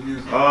we get the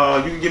music? You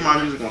can get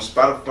my music on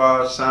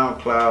Spotify,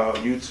 SoundCloud,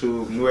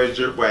 YouTube, New Age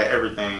Jerk Boy, everything.